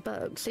vexing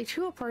bugs. They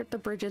chew apart the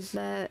bridges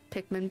that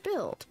Pikmin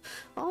build.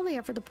 All the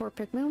effort the poor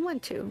Pikmin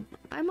went to.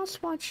 I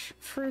must watch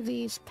for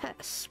these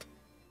pests.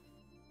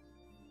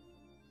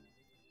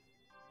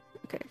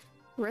 Okay.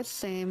 Red's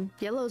same.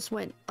 Yellow's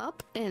went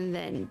up and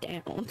then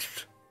down.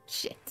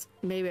 Shit.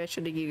 Maybe I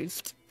should have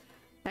used...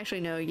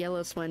 Actually, no.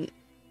 Yellow's went...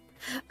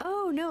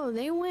 Oh, no.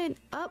 They went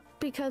up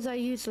because I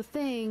used the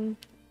thing...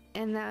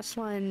 And that's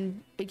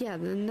when, yeah,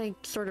 then they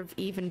sort of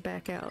even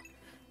back out.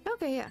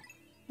 Okay, yeah.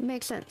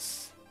 Makes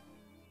sense.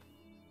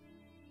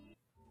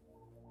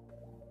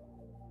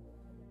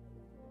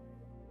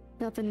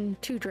 Nothing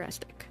too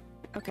drastic.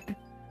 Okay.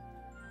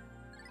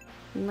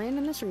 Land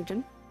in this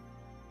region.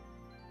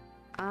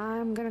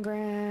 I'm gonna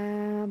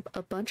grab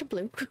a bunch of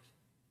blue. Cause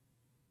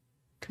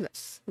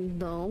that's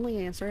the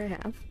only answer I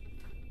have.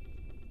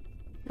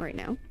 Right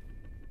now.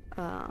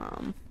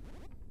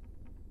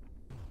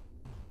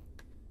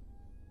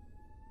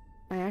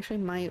 I actually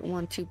might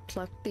want to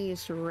pluck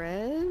these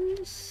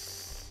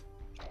reds,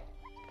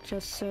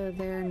 just so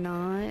they're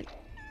not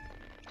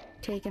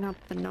taking up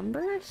the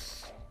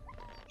numbers.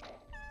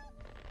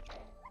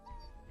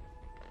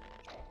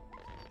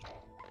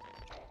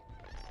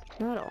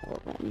 Not all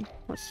of them.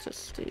 Let's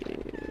just do...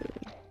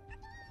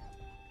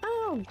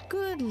 Oh,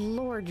 good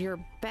lord,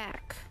 you're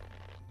back.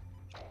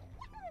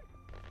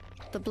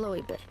 The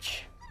blowy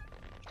bitch.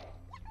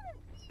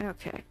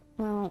 Okay,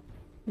 well,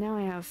 now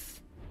I have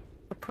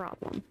a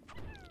problem.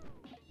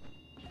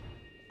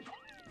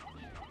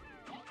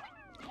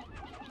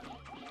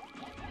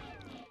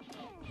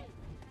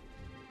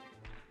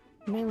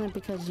 Mainly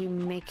because you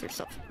make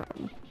yourself a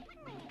problem.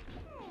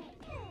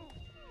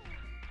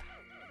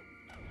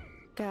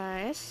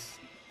 Guys,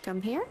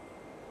 come here.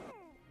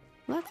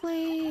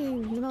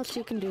 Luckily, the most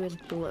you can do is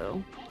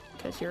blue,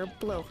 because you're a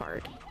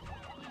blowhard.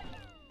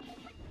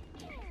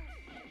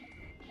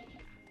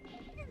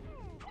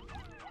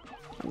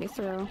 Let me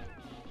throw.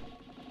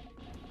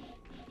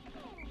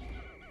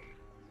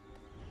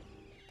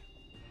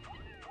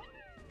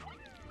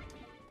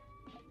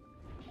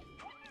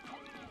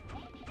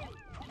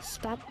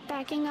 Stop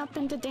backing up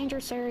into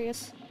dangerous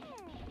areas.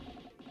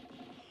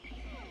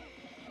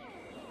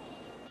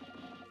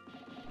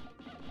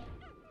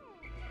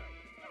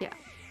 Yeah.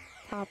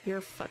 Pop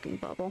your fucking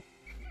bubble.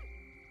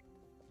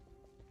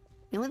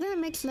 The only thing that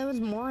makes those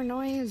more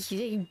annoying is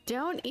they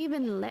don't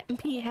even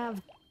let me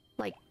have,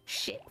 like,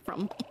 shit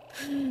from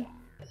them.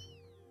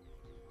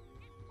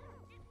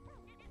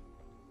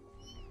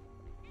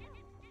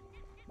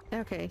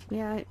 Okay,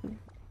 yeah.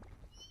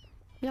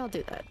 Y'all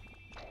do that.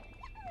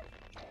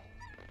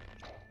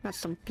 Got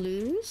some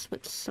blues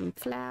with some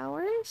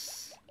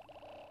flowers.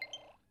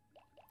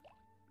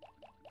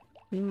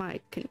 My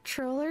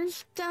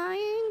controller's dying?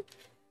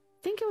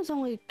 I think it was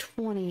only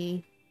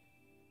 20.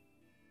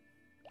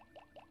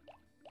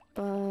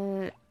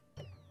 But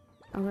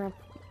I'll grab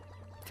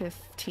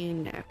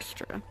 15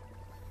 extra.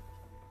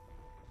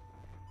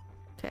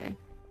 Okay.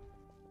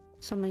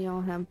 Some of y'all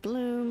have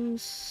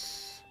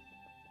blooms.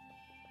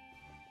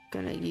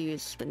 Gonna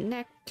use the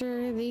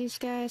nectar these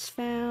guys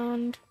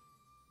found.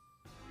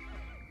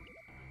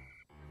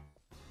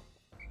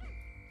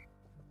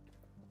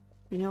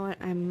 You know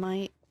what? I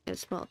might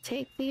as well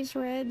take these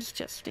reds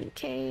just in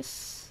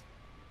case.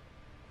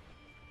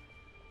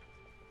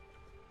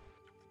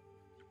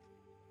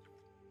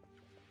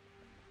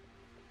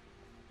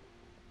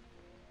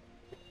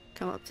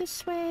 Come up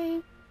this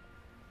way.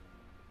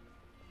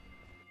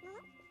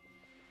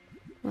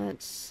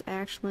 Let's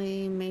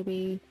actually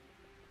maybe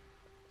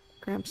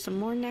grab some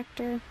more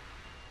nectar.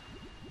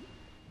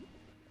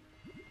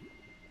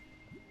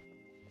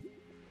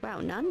 Wow,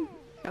 none?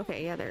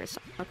 Okay, yeah, there is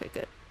some. Okay,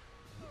 good.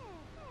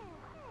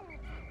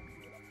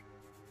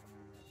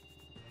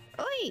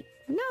 Oi!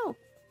 No!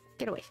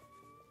 Get away.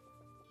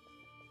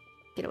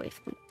 Get away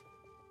from me.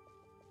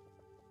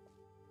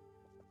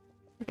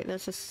 Okay,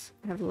 those just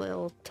have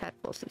little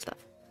tadpoles and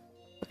stuff.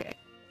 Okay.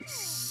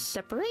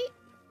 Separate?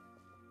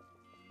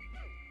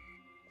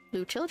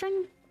 Blue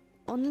children?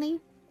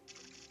 Only?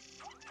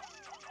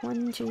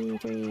 1, 2,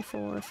 3,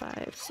 4,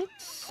 5, 6,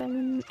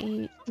 7,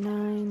 8,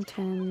 9,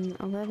 10,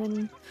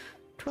 11,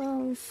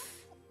 12,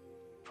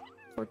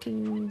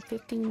 14,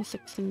 15,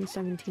 16,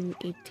 17,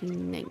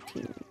 18,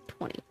 19,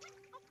 20.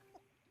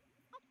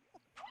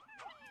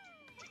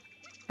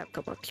 Have a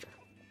couple extra.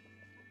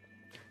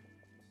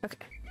 Okay.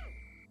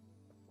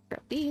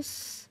 Grab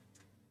these.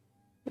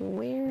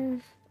 Where?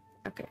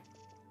 Okay.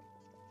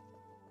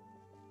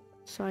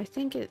 So I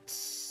think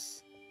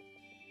it's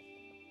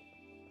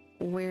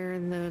where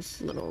those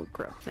little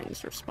grub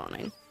things are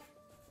spawning.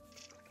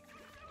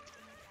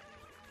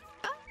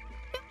 Oh,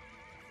 no.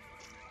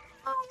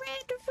 Oh,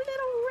 red,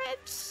 little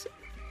reds.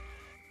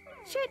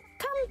 Shit,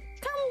 come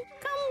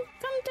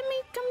to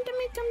me, come to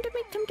me, come to me,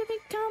 come to me,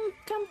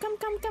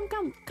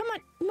 come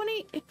on,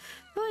 money.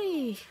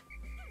 Oi.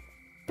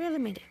 Barely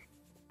made it.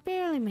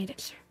 Barely made it,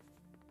 sir.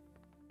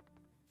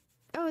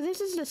 Oh,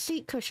 this is the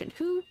seat cushion.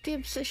 Who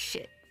gives a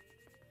shit?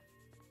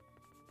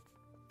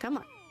 Come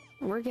on.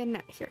 We're getting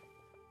out of here.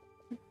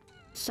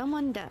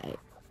 Someone died.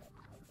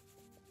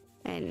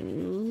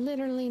 And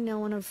literally no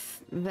one of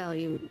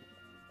value.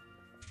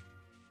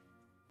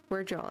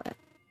 Where'd y'all at?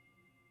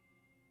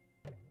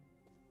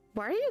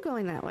 Why are you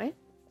going that way?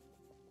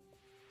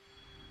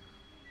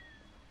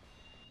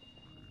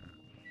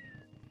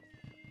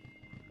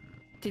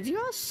 Did you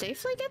all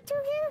safely get through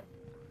here?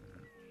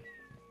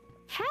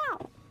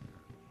 How?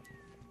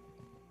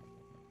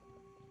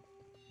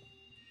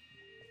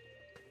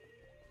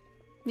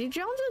 Did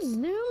y'all just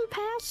zoom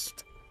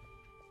past?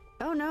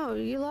 Oh no,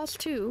 you lost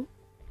two.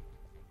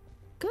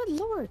 Good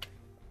lord.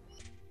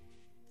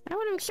 I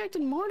would have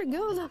expected more to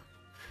go though.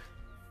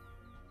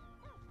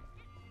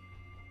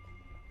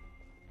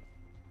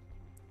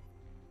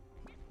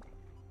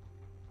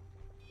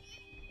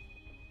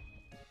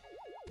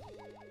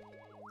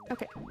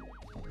 Okay.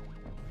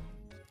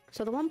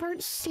 So the one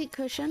part's seat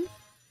cushion.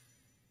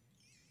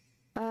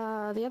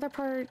 The other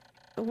part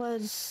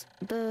was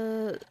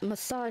the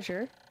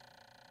massager.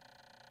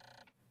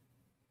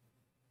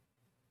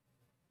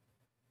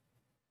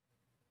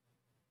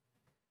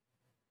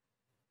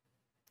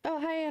 Oh,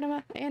 hi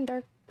Anima and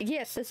Dark.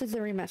 Yes, this is the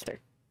remaster.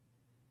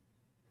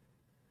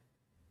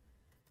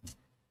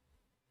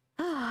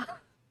 Ah.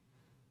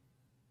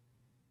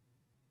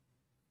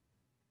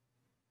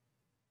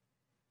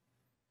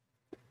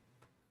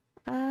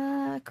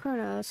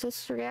 Chronos.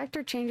 This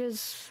reactor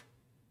changes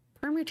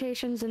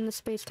permutations in the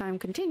space-time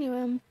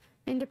continuum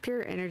into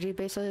pure energy.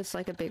 Basically, it's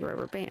like a big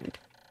rubber band.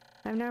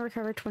 I've now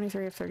recovered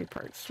 23 of 30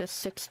 parts. Just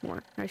 6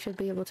 more. I should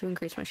be able to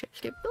increase my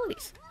ship's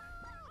capabilities.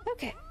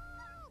 Okay.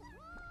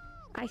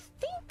 I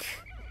think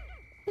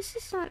this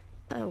is not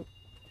an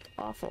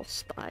awful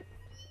spot.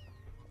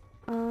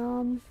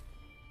 Oh,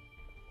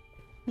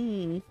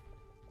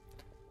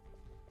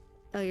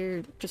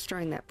 you're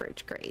destroying that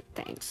bridge. Great.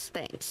 Thanks.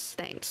 Thanks.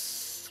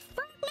 Thanks.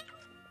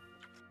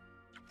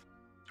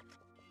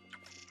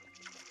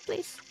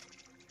 Please.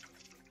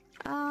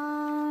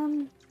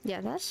 Yeah,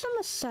 that's the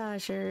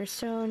massager,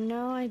 so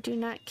no, I do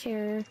not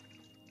care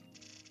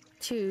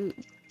to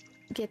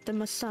get the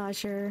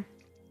massager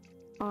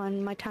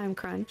on my time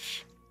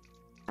crunch.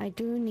 I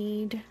do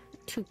need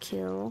to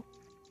kill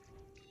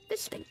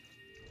this thing.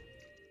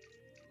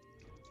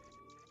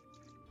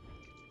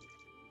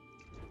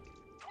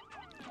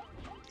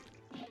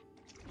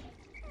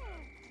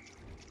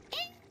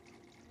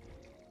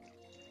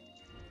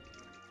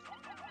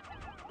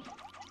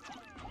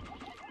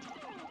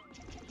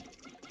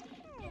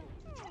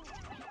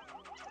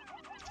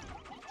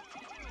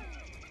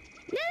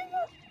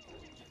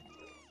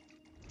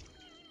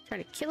 Try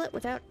to kill it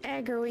without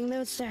aggroing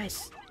those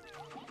guys.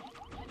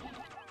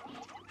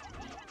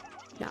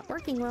 Not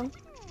working well.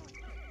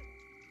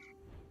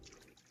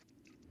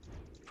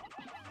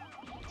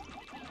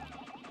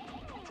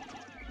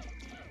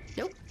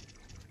 Nope.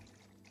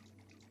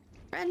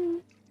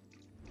 Run.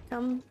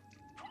 Come.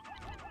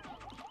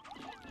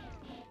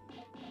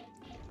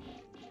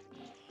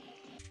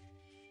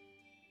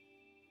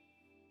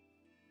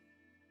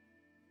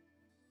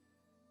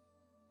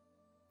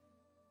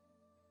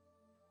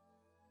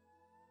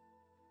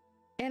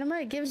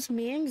 Anima, it gives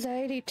me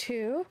anxiety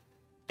too.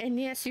 And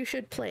yes, you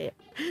should play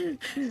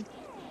it.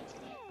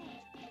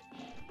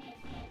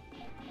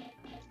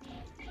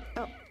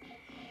 Oh.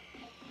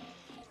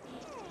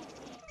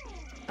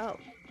 Oh.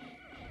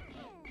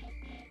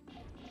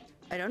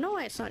 I don't know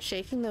why it's not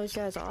shaking those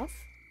guys off.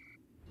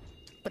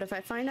 But if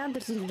I find out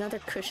this is another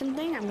cushion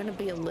thing, I'm gonna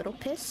be a little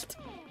pissed.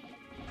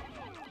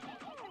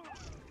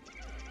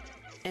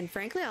 And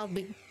frankly, I'll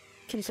be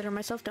consider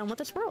myself done with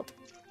this world.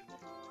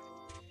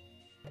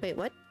 Wait,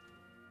 what?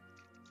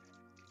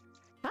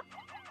 Huh?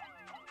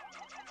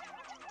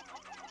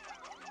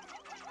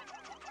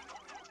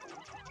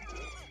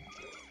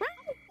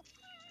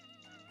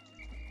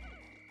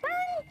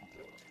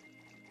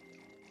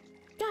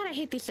 God, I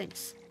hate these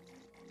things.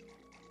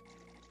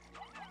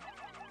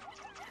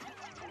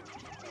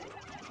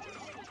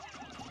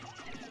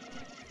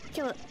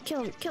 Kill it,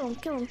 kill him, kill him,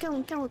 kill him, kill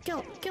him, kill him,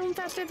 kill him, kill him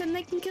faster than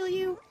they can kill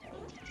you.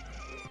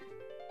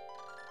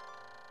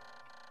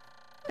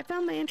 I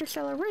found my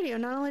interstellar radio.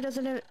 Not only does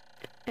it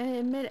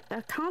emit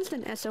a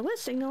constant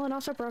SOS signal, it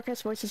also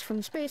broadcasts voices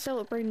from space,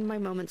 celebrating my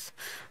moments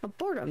of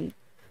boredom.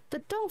 The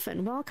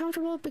dolphin, while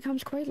comfortable,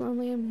 becomes quite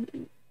lonely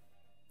in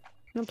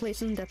a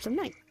place in the depths of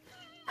night.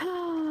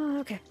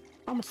 Okay.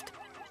 Almost.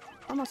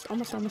 Almost. Eee,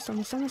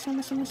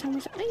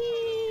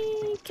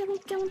 kill him,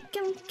 kill him,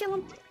 kill him, kill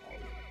him.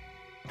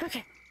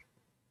 Okay.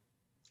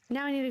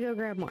 Now I need to go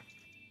grab more.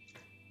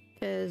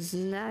 Because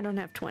I don't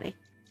have 20.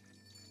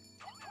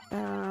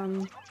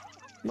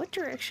 What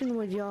direction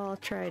would y'all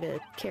try to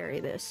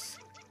carry this?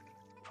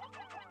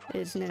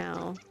 Is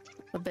now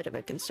a bit of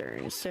a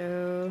concern,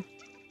 so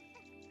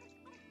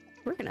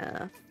we're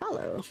gonna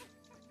follow.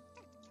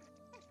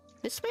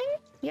 This way?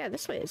 Yeah,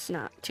 this way is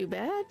not too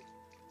bad.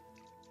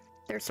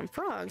 There's some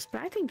frogs,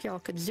 but I think y'all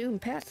could zoom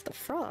past the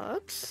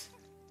frogs.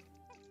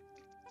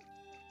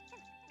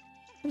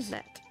 Who's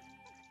that?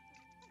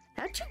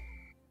 How'd you?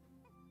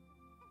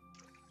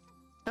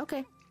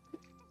 Okay.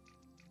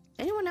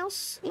 Anyone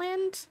else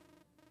land?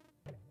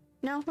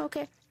 No?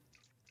 Okay.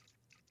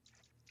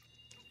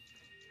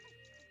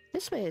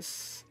 This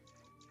way's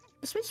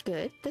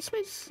good. This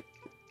way's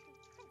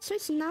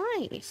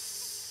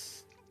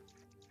nice.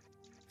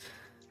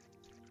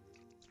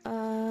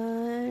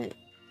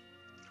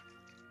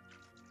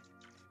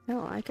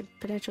 No, I could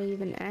potentially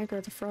even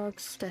aggro the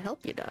frogs to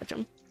help you dodge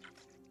them.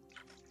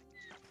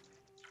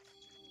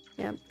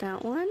 Yep,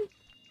 that one.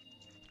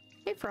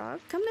 Hey frog,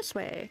 come this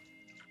way.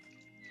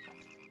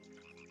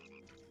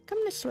 Come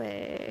this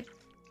way.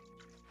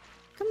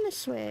 Come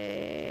this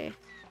way.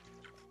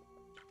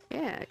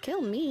 Yeah,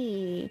 kill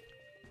me.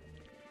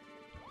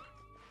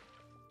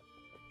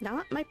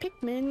 Not my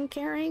Pikmin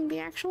carrying the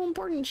actual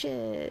important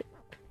shit.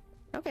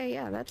 Okay,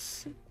 yeah,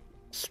 that's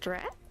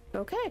strat.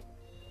 Okay.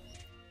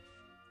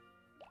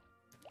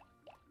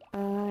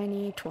 I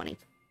need 20.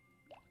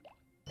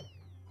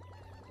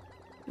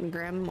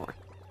 Grab more.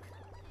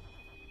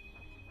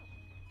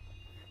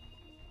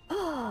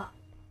 Oh.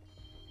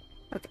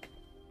 Okay.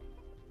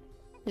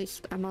 At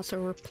least I'm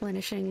also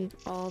replenishing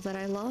all that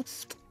I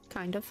lost.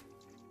 Kind of.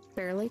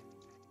 Barely.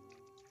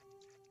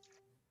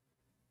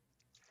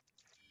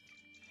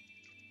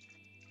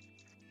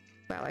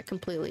 Wow, I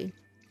completely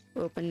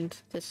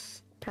opened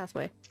this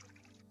pathway.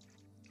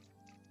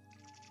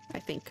 I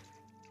think.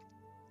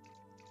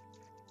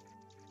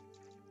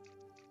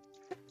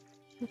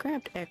 I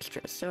grabbed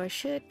extras, so I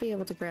should be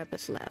able to grab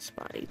this last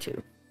body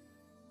too.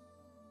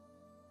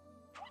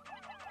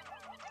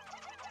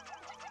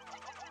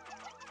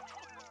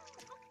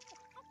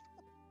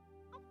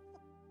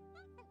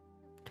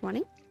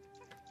 $20.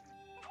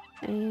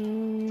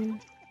 And...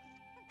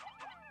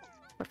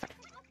 or 5.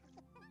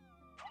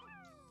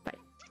 5.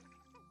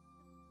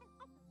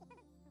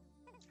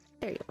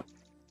 There you go.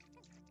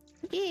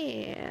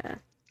 Yeah!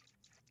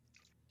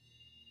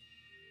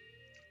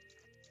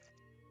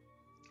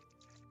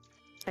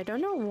 I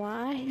don't know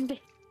why.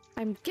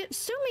 I'm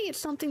assuming it's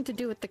something to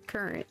do with the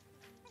current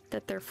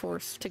that they're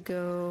forced to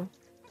go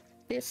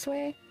this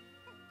way.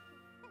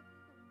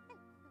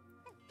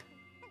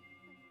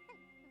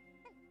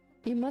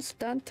 You must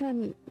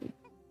Dantan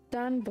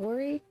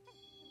Bori.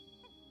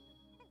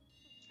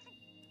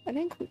 I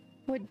think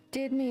what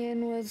did me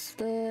in was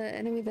the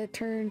enemy that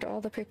turned all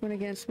the Pikmin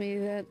against me.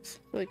 That's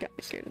what got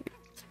me scared of me.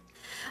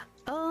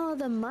 Oh,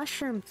 the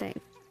mushroom thing.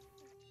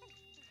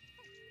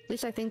 At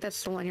least I think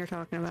that's the one you're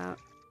talking about.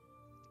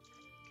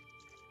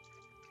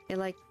 It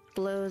like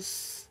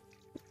blows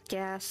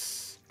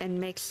gas and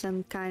makes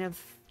some kind of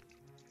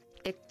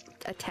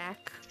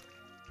attack.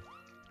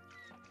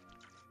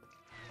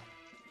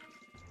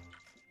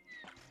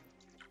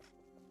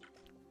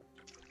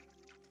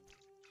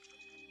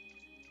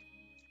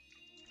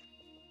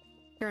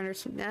 You're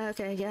understanding.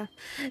 Okay, yeah.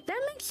 That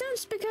makes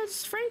sense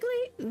because,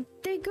 frankly,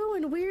 they go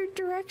in weird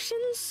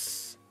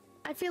directions.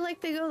 I feel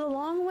like they go the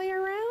long way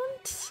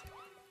around.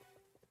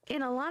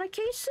 In a lot of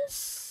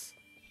cases.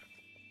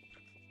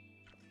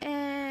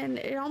 And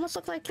it almost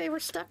looked like they were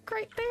stuck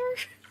right there.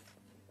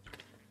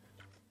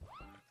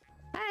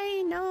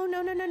 Hey, no.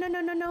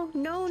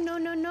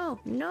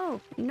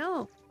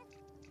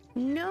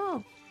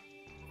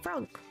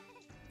 Frog,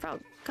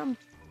 come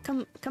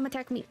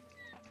attack me.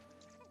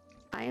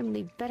 I am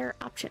the better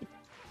option.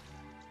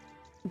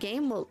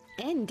 Game will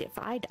end if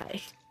I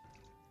die.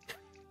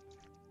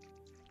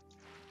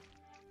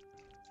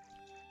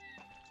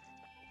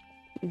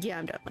 Yeah,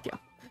 I'm done with y'all.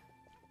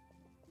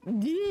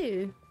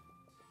 Yeah.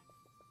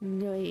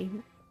 No. I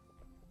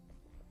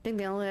think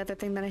the only other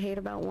thing that I hate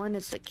about one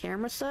is the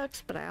camera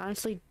sucks, but I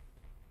honestly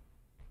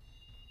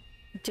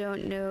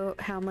don't know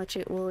how much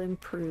it will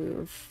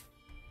improve.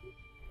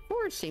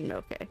 4 seemed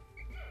okay.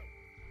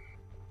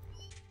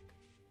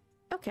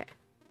 Okay.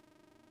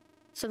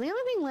 So the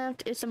only thing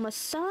left is a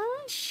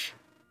massage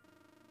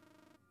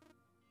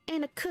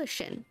and a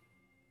cushion.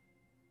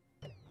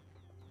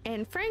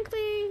 And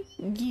frankly,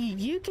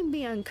 you can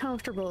be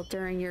uncomfortable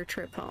during your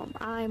trip home.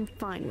 I'm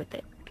fine with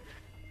it.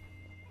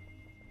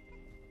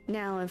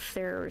 Now, if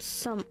there are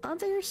some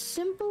other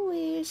simple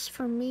ways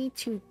for me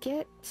to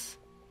get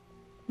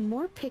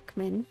more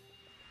Pikmin,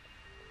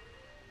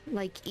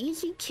 like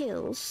easy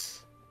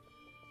kills.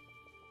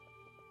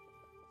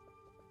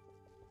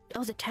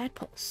 Oh, the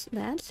tadpoles.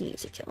 That's an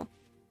easy kill.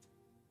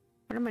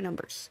 What are my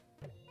numbers?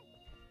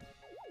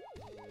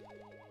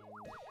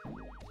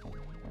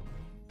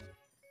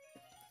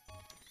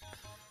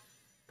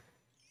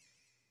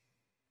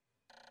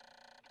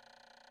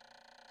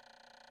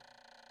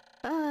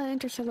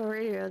 Interstellar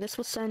radio. This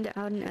will send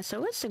out an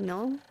SOS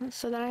signal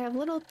so that I have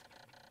little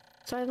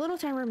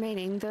time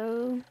remaining,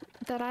 though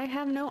that I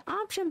have no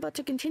option but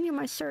to continue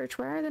my search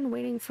rather than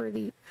waiting for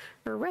the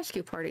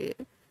rescue party.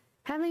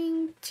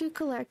 Having to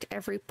collect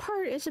every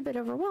part is a bit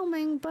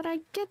overwhelming, but I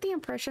get the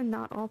impression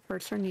not all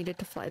parts are needed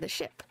to fly the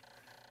ship.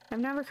 I've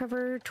now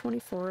recovered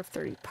 24 of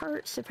 30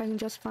 parts. If I can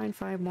just find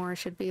 5 more, I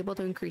should be able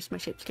to increase my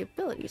ship's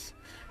capabilities.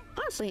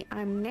 Honestly,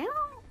 I'm now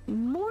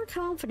more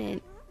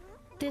confident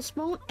this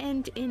won't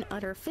end in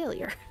utter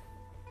failure.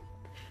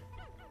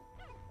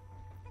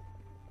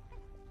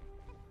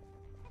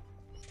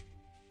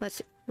 Let's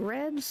see.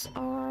 Reds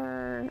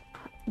are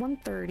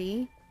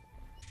 130.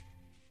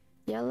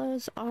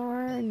 Yellows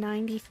are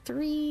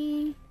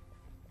 93.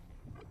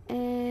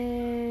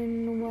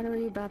 And what are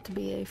we about to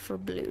be for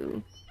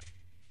blue?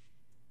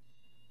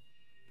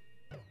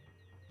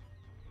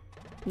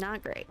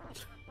 Not great.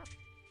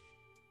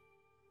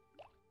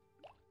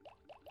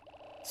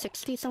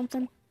 60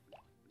 something?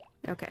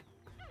 Okay.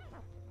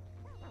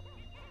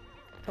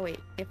 Oh wait,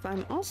 if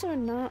I'm also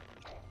not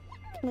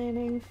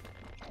planning...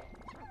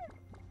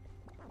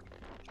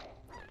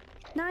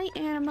 Night,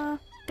 Anima.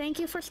 Thank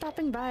you for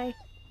stopping by.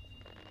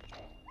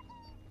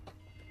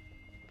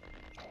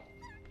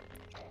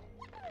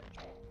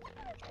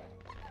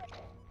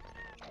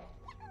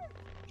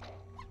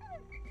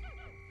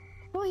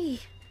 Oi.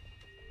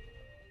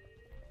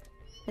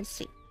 Let's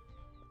see.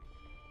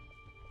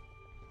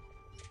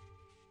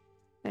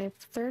 I have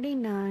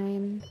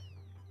 39.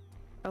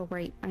 Oh,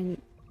 right. I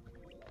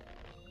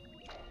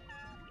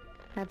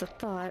had the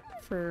thought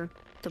for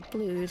the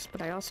blues,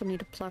 but I also need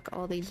to pluck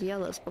all these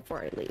yellows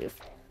before I leave.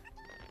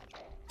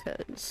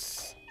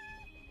 Because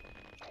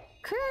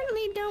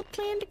currently don't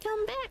plan to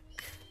come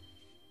back.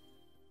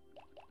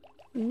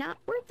 Not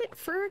worth it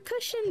for a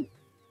cushion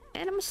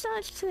and a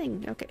massage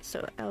thing. Okay,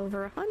 so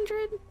over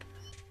 100.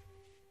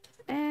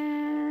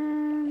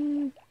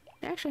 And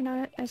actually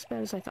not as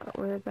bad as I thought.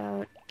 We're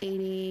about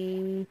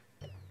 80...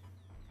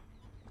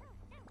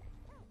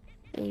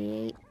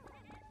 88.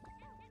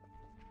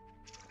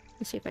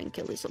 Let's see if I can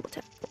kill these little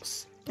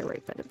tadpoles. They're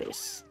right by the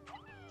base.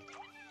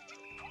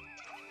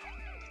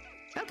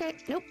 Okay,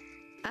 nope.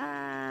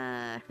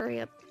 Hurry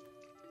up.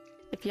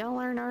 If y'all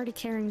aren't already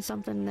carrying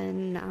something,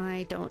 then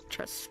I don't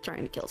trust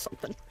trying to kill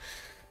something.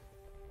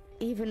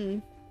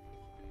 Even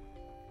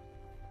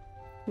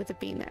with it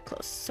being that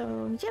close.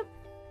 So, yep.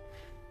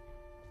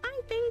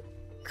 I think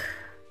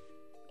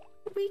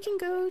we can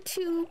go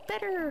to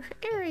better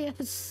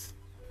areas.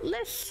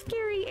 Less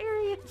scary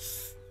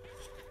areas.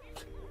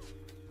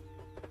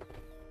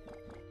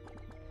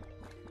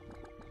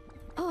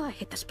 Oh, I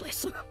hate this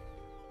place.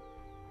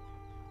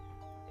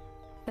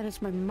 That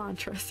is my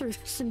mantra through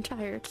this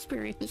entire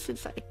experience,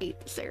 is I hate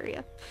this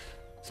area.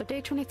 So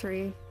day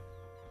 23.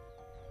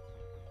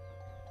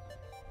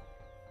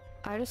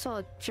 I just saw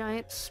a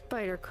giant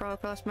spider crawl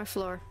across my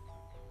floor.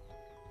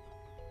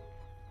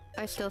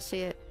 I still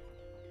see it.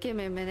 Give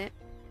me a minute.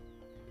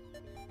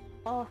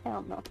 Oh,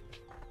 hell no.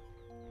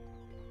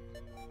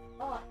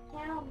 Oh,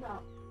 hell no.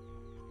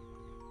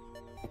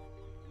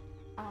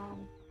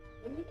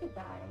 You could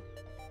die.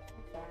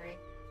 I'm sorry.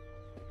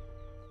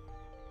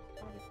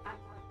 I'm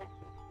not that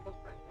good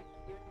for it.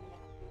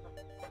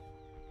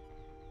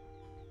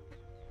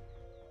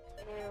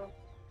 Ew.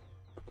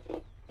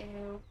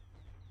 Ew.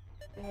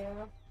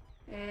 Ew.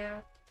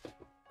 Ew.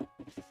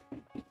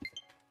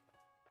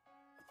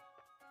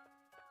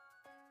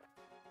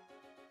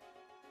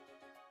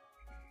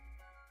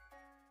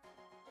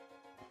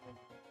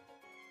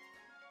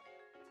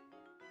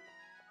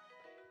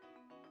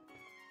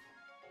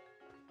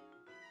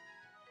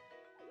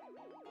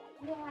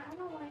 Yeah, I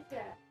don't like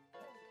that.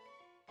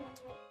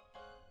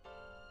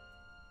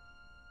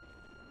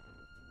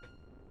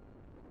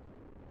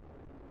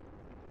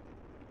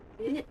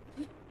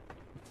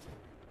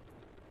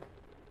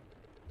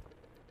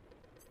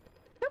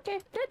 Okay,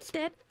 that's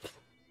dead.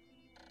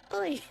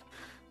 Oi.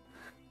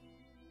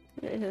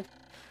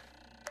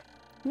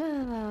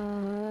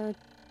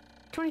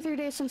 23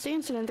 days since the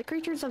incident, the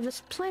creatures of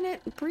this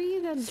planet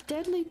breathe a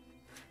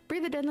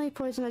deadly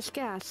poisonous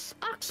gas.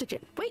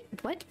 Oxygen. Wait,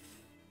 what?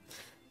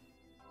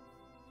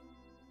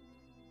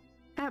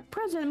 At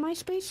present, my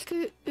space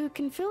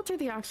can filter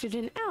the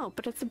oxygen out,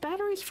 but if the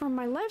batteries from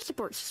my life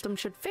support system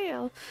should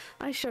fail,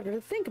 I shudder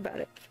to think about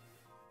it.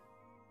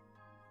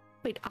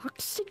 Wait,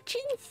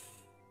 oxygen?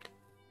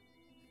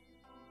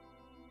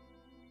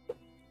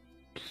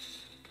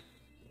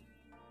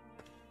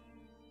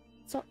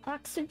 So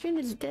oxygen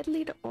is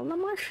deadly to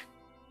Olimar?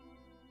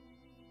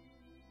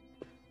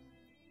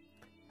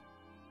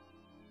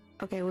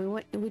 Okay,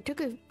 we took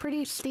a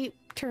pretty steep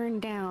turn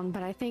down,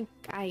 but I think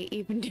I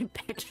evened it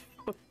back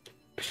out.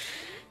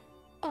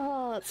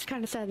 Oh, it's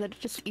kind of sad that it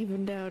just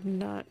evened out and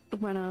not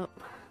went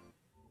up.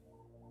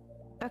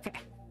 Okay.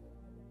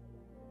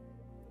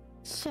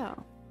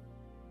 So,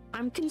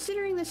 I'm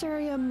considering this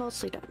area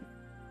mostly done.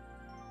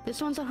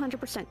 This one's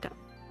 100% done.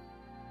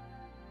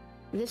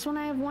 This one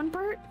I have one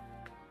part.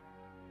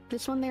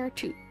 This one there are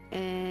two.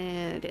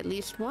 And at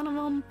least one of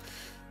them,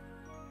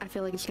 I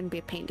feel like it's going to be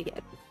a pain to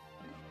get.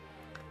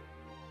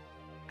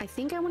 I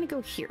think I want to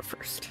go here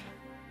first.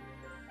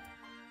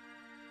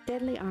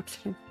 Deadly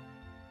oxygen.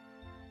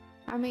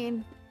 I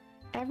mean,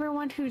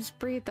 everyone who's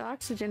breathed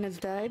oxygen has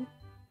died.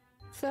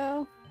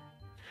 So,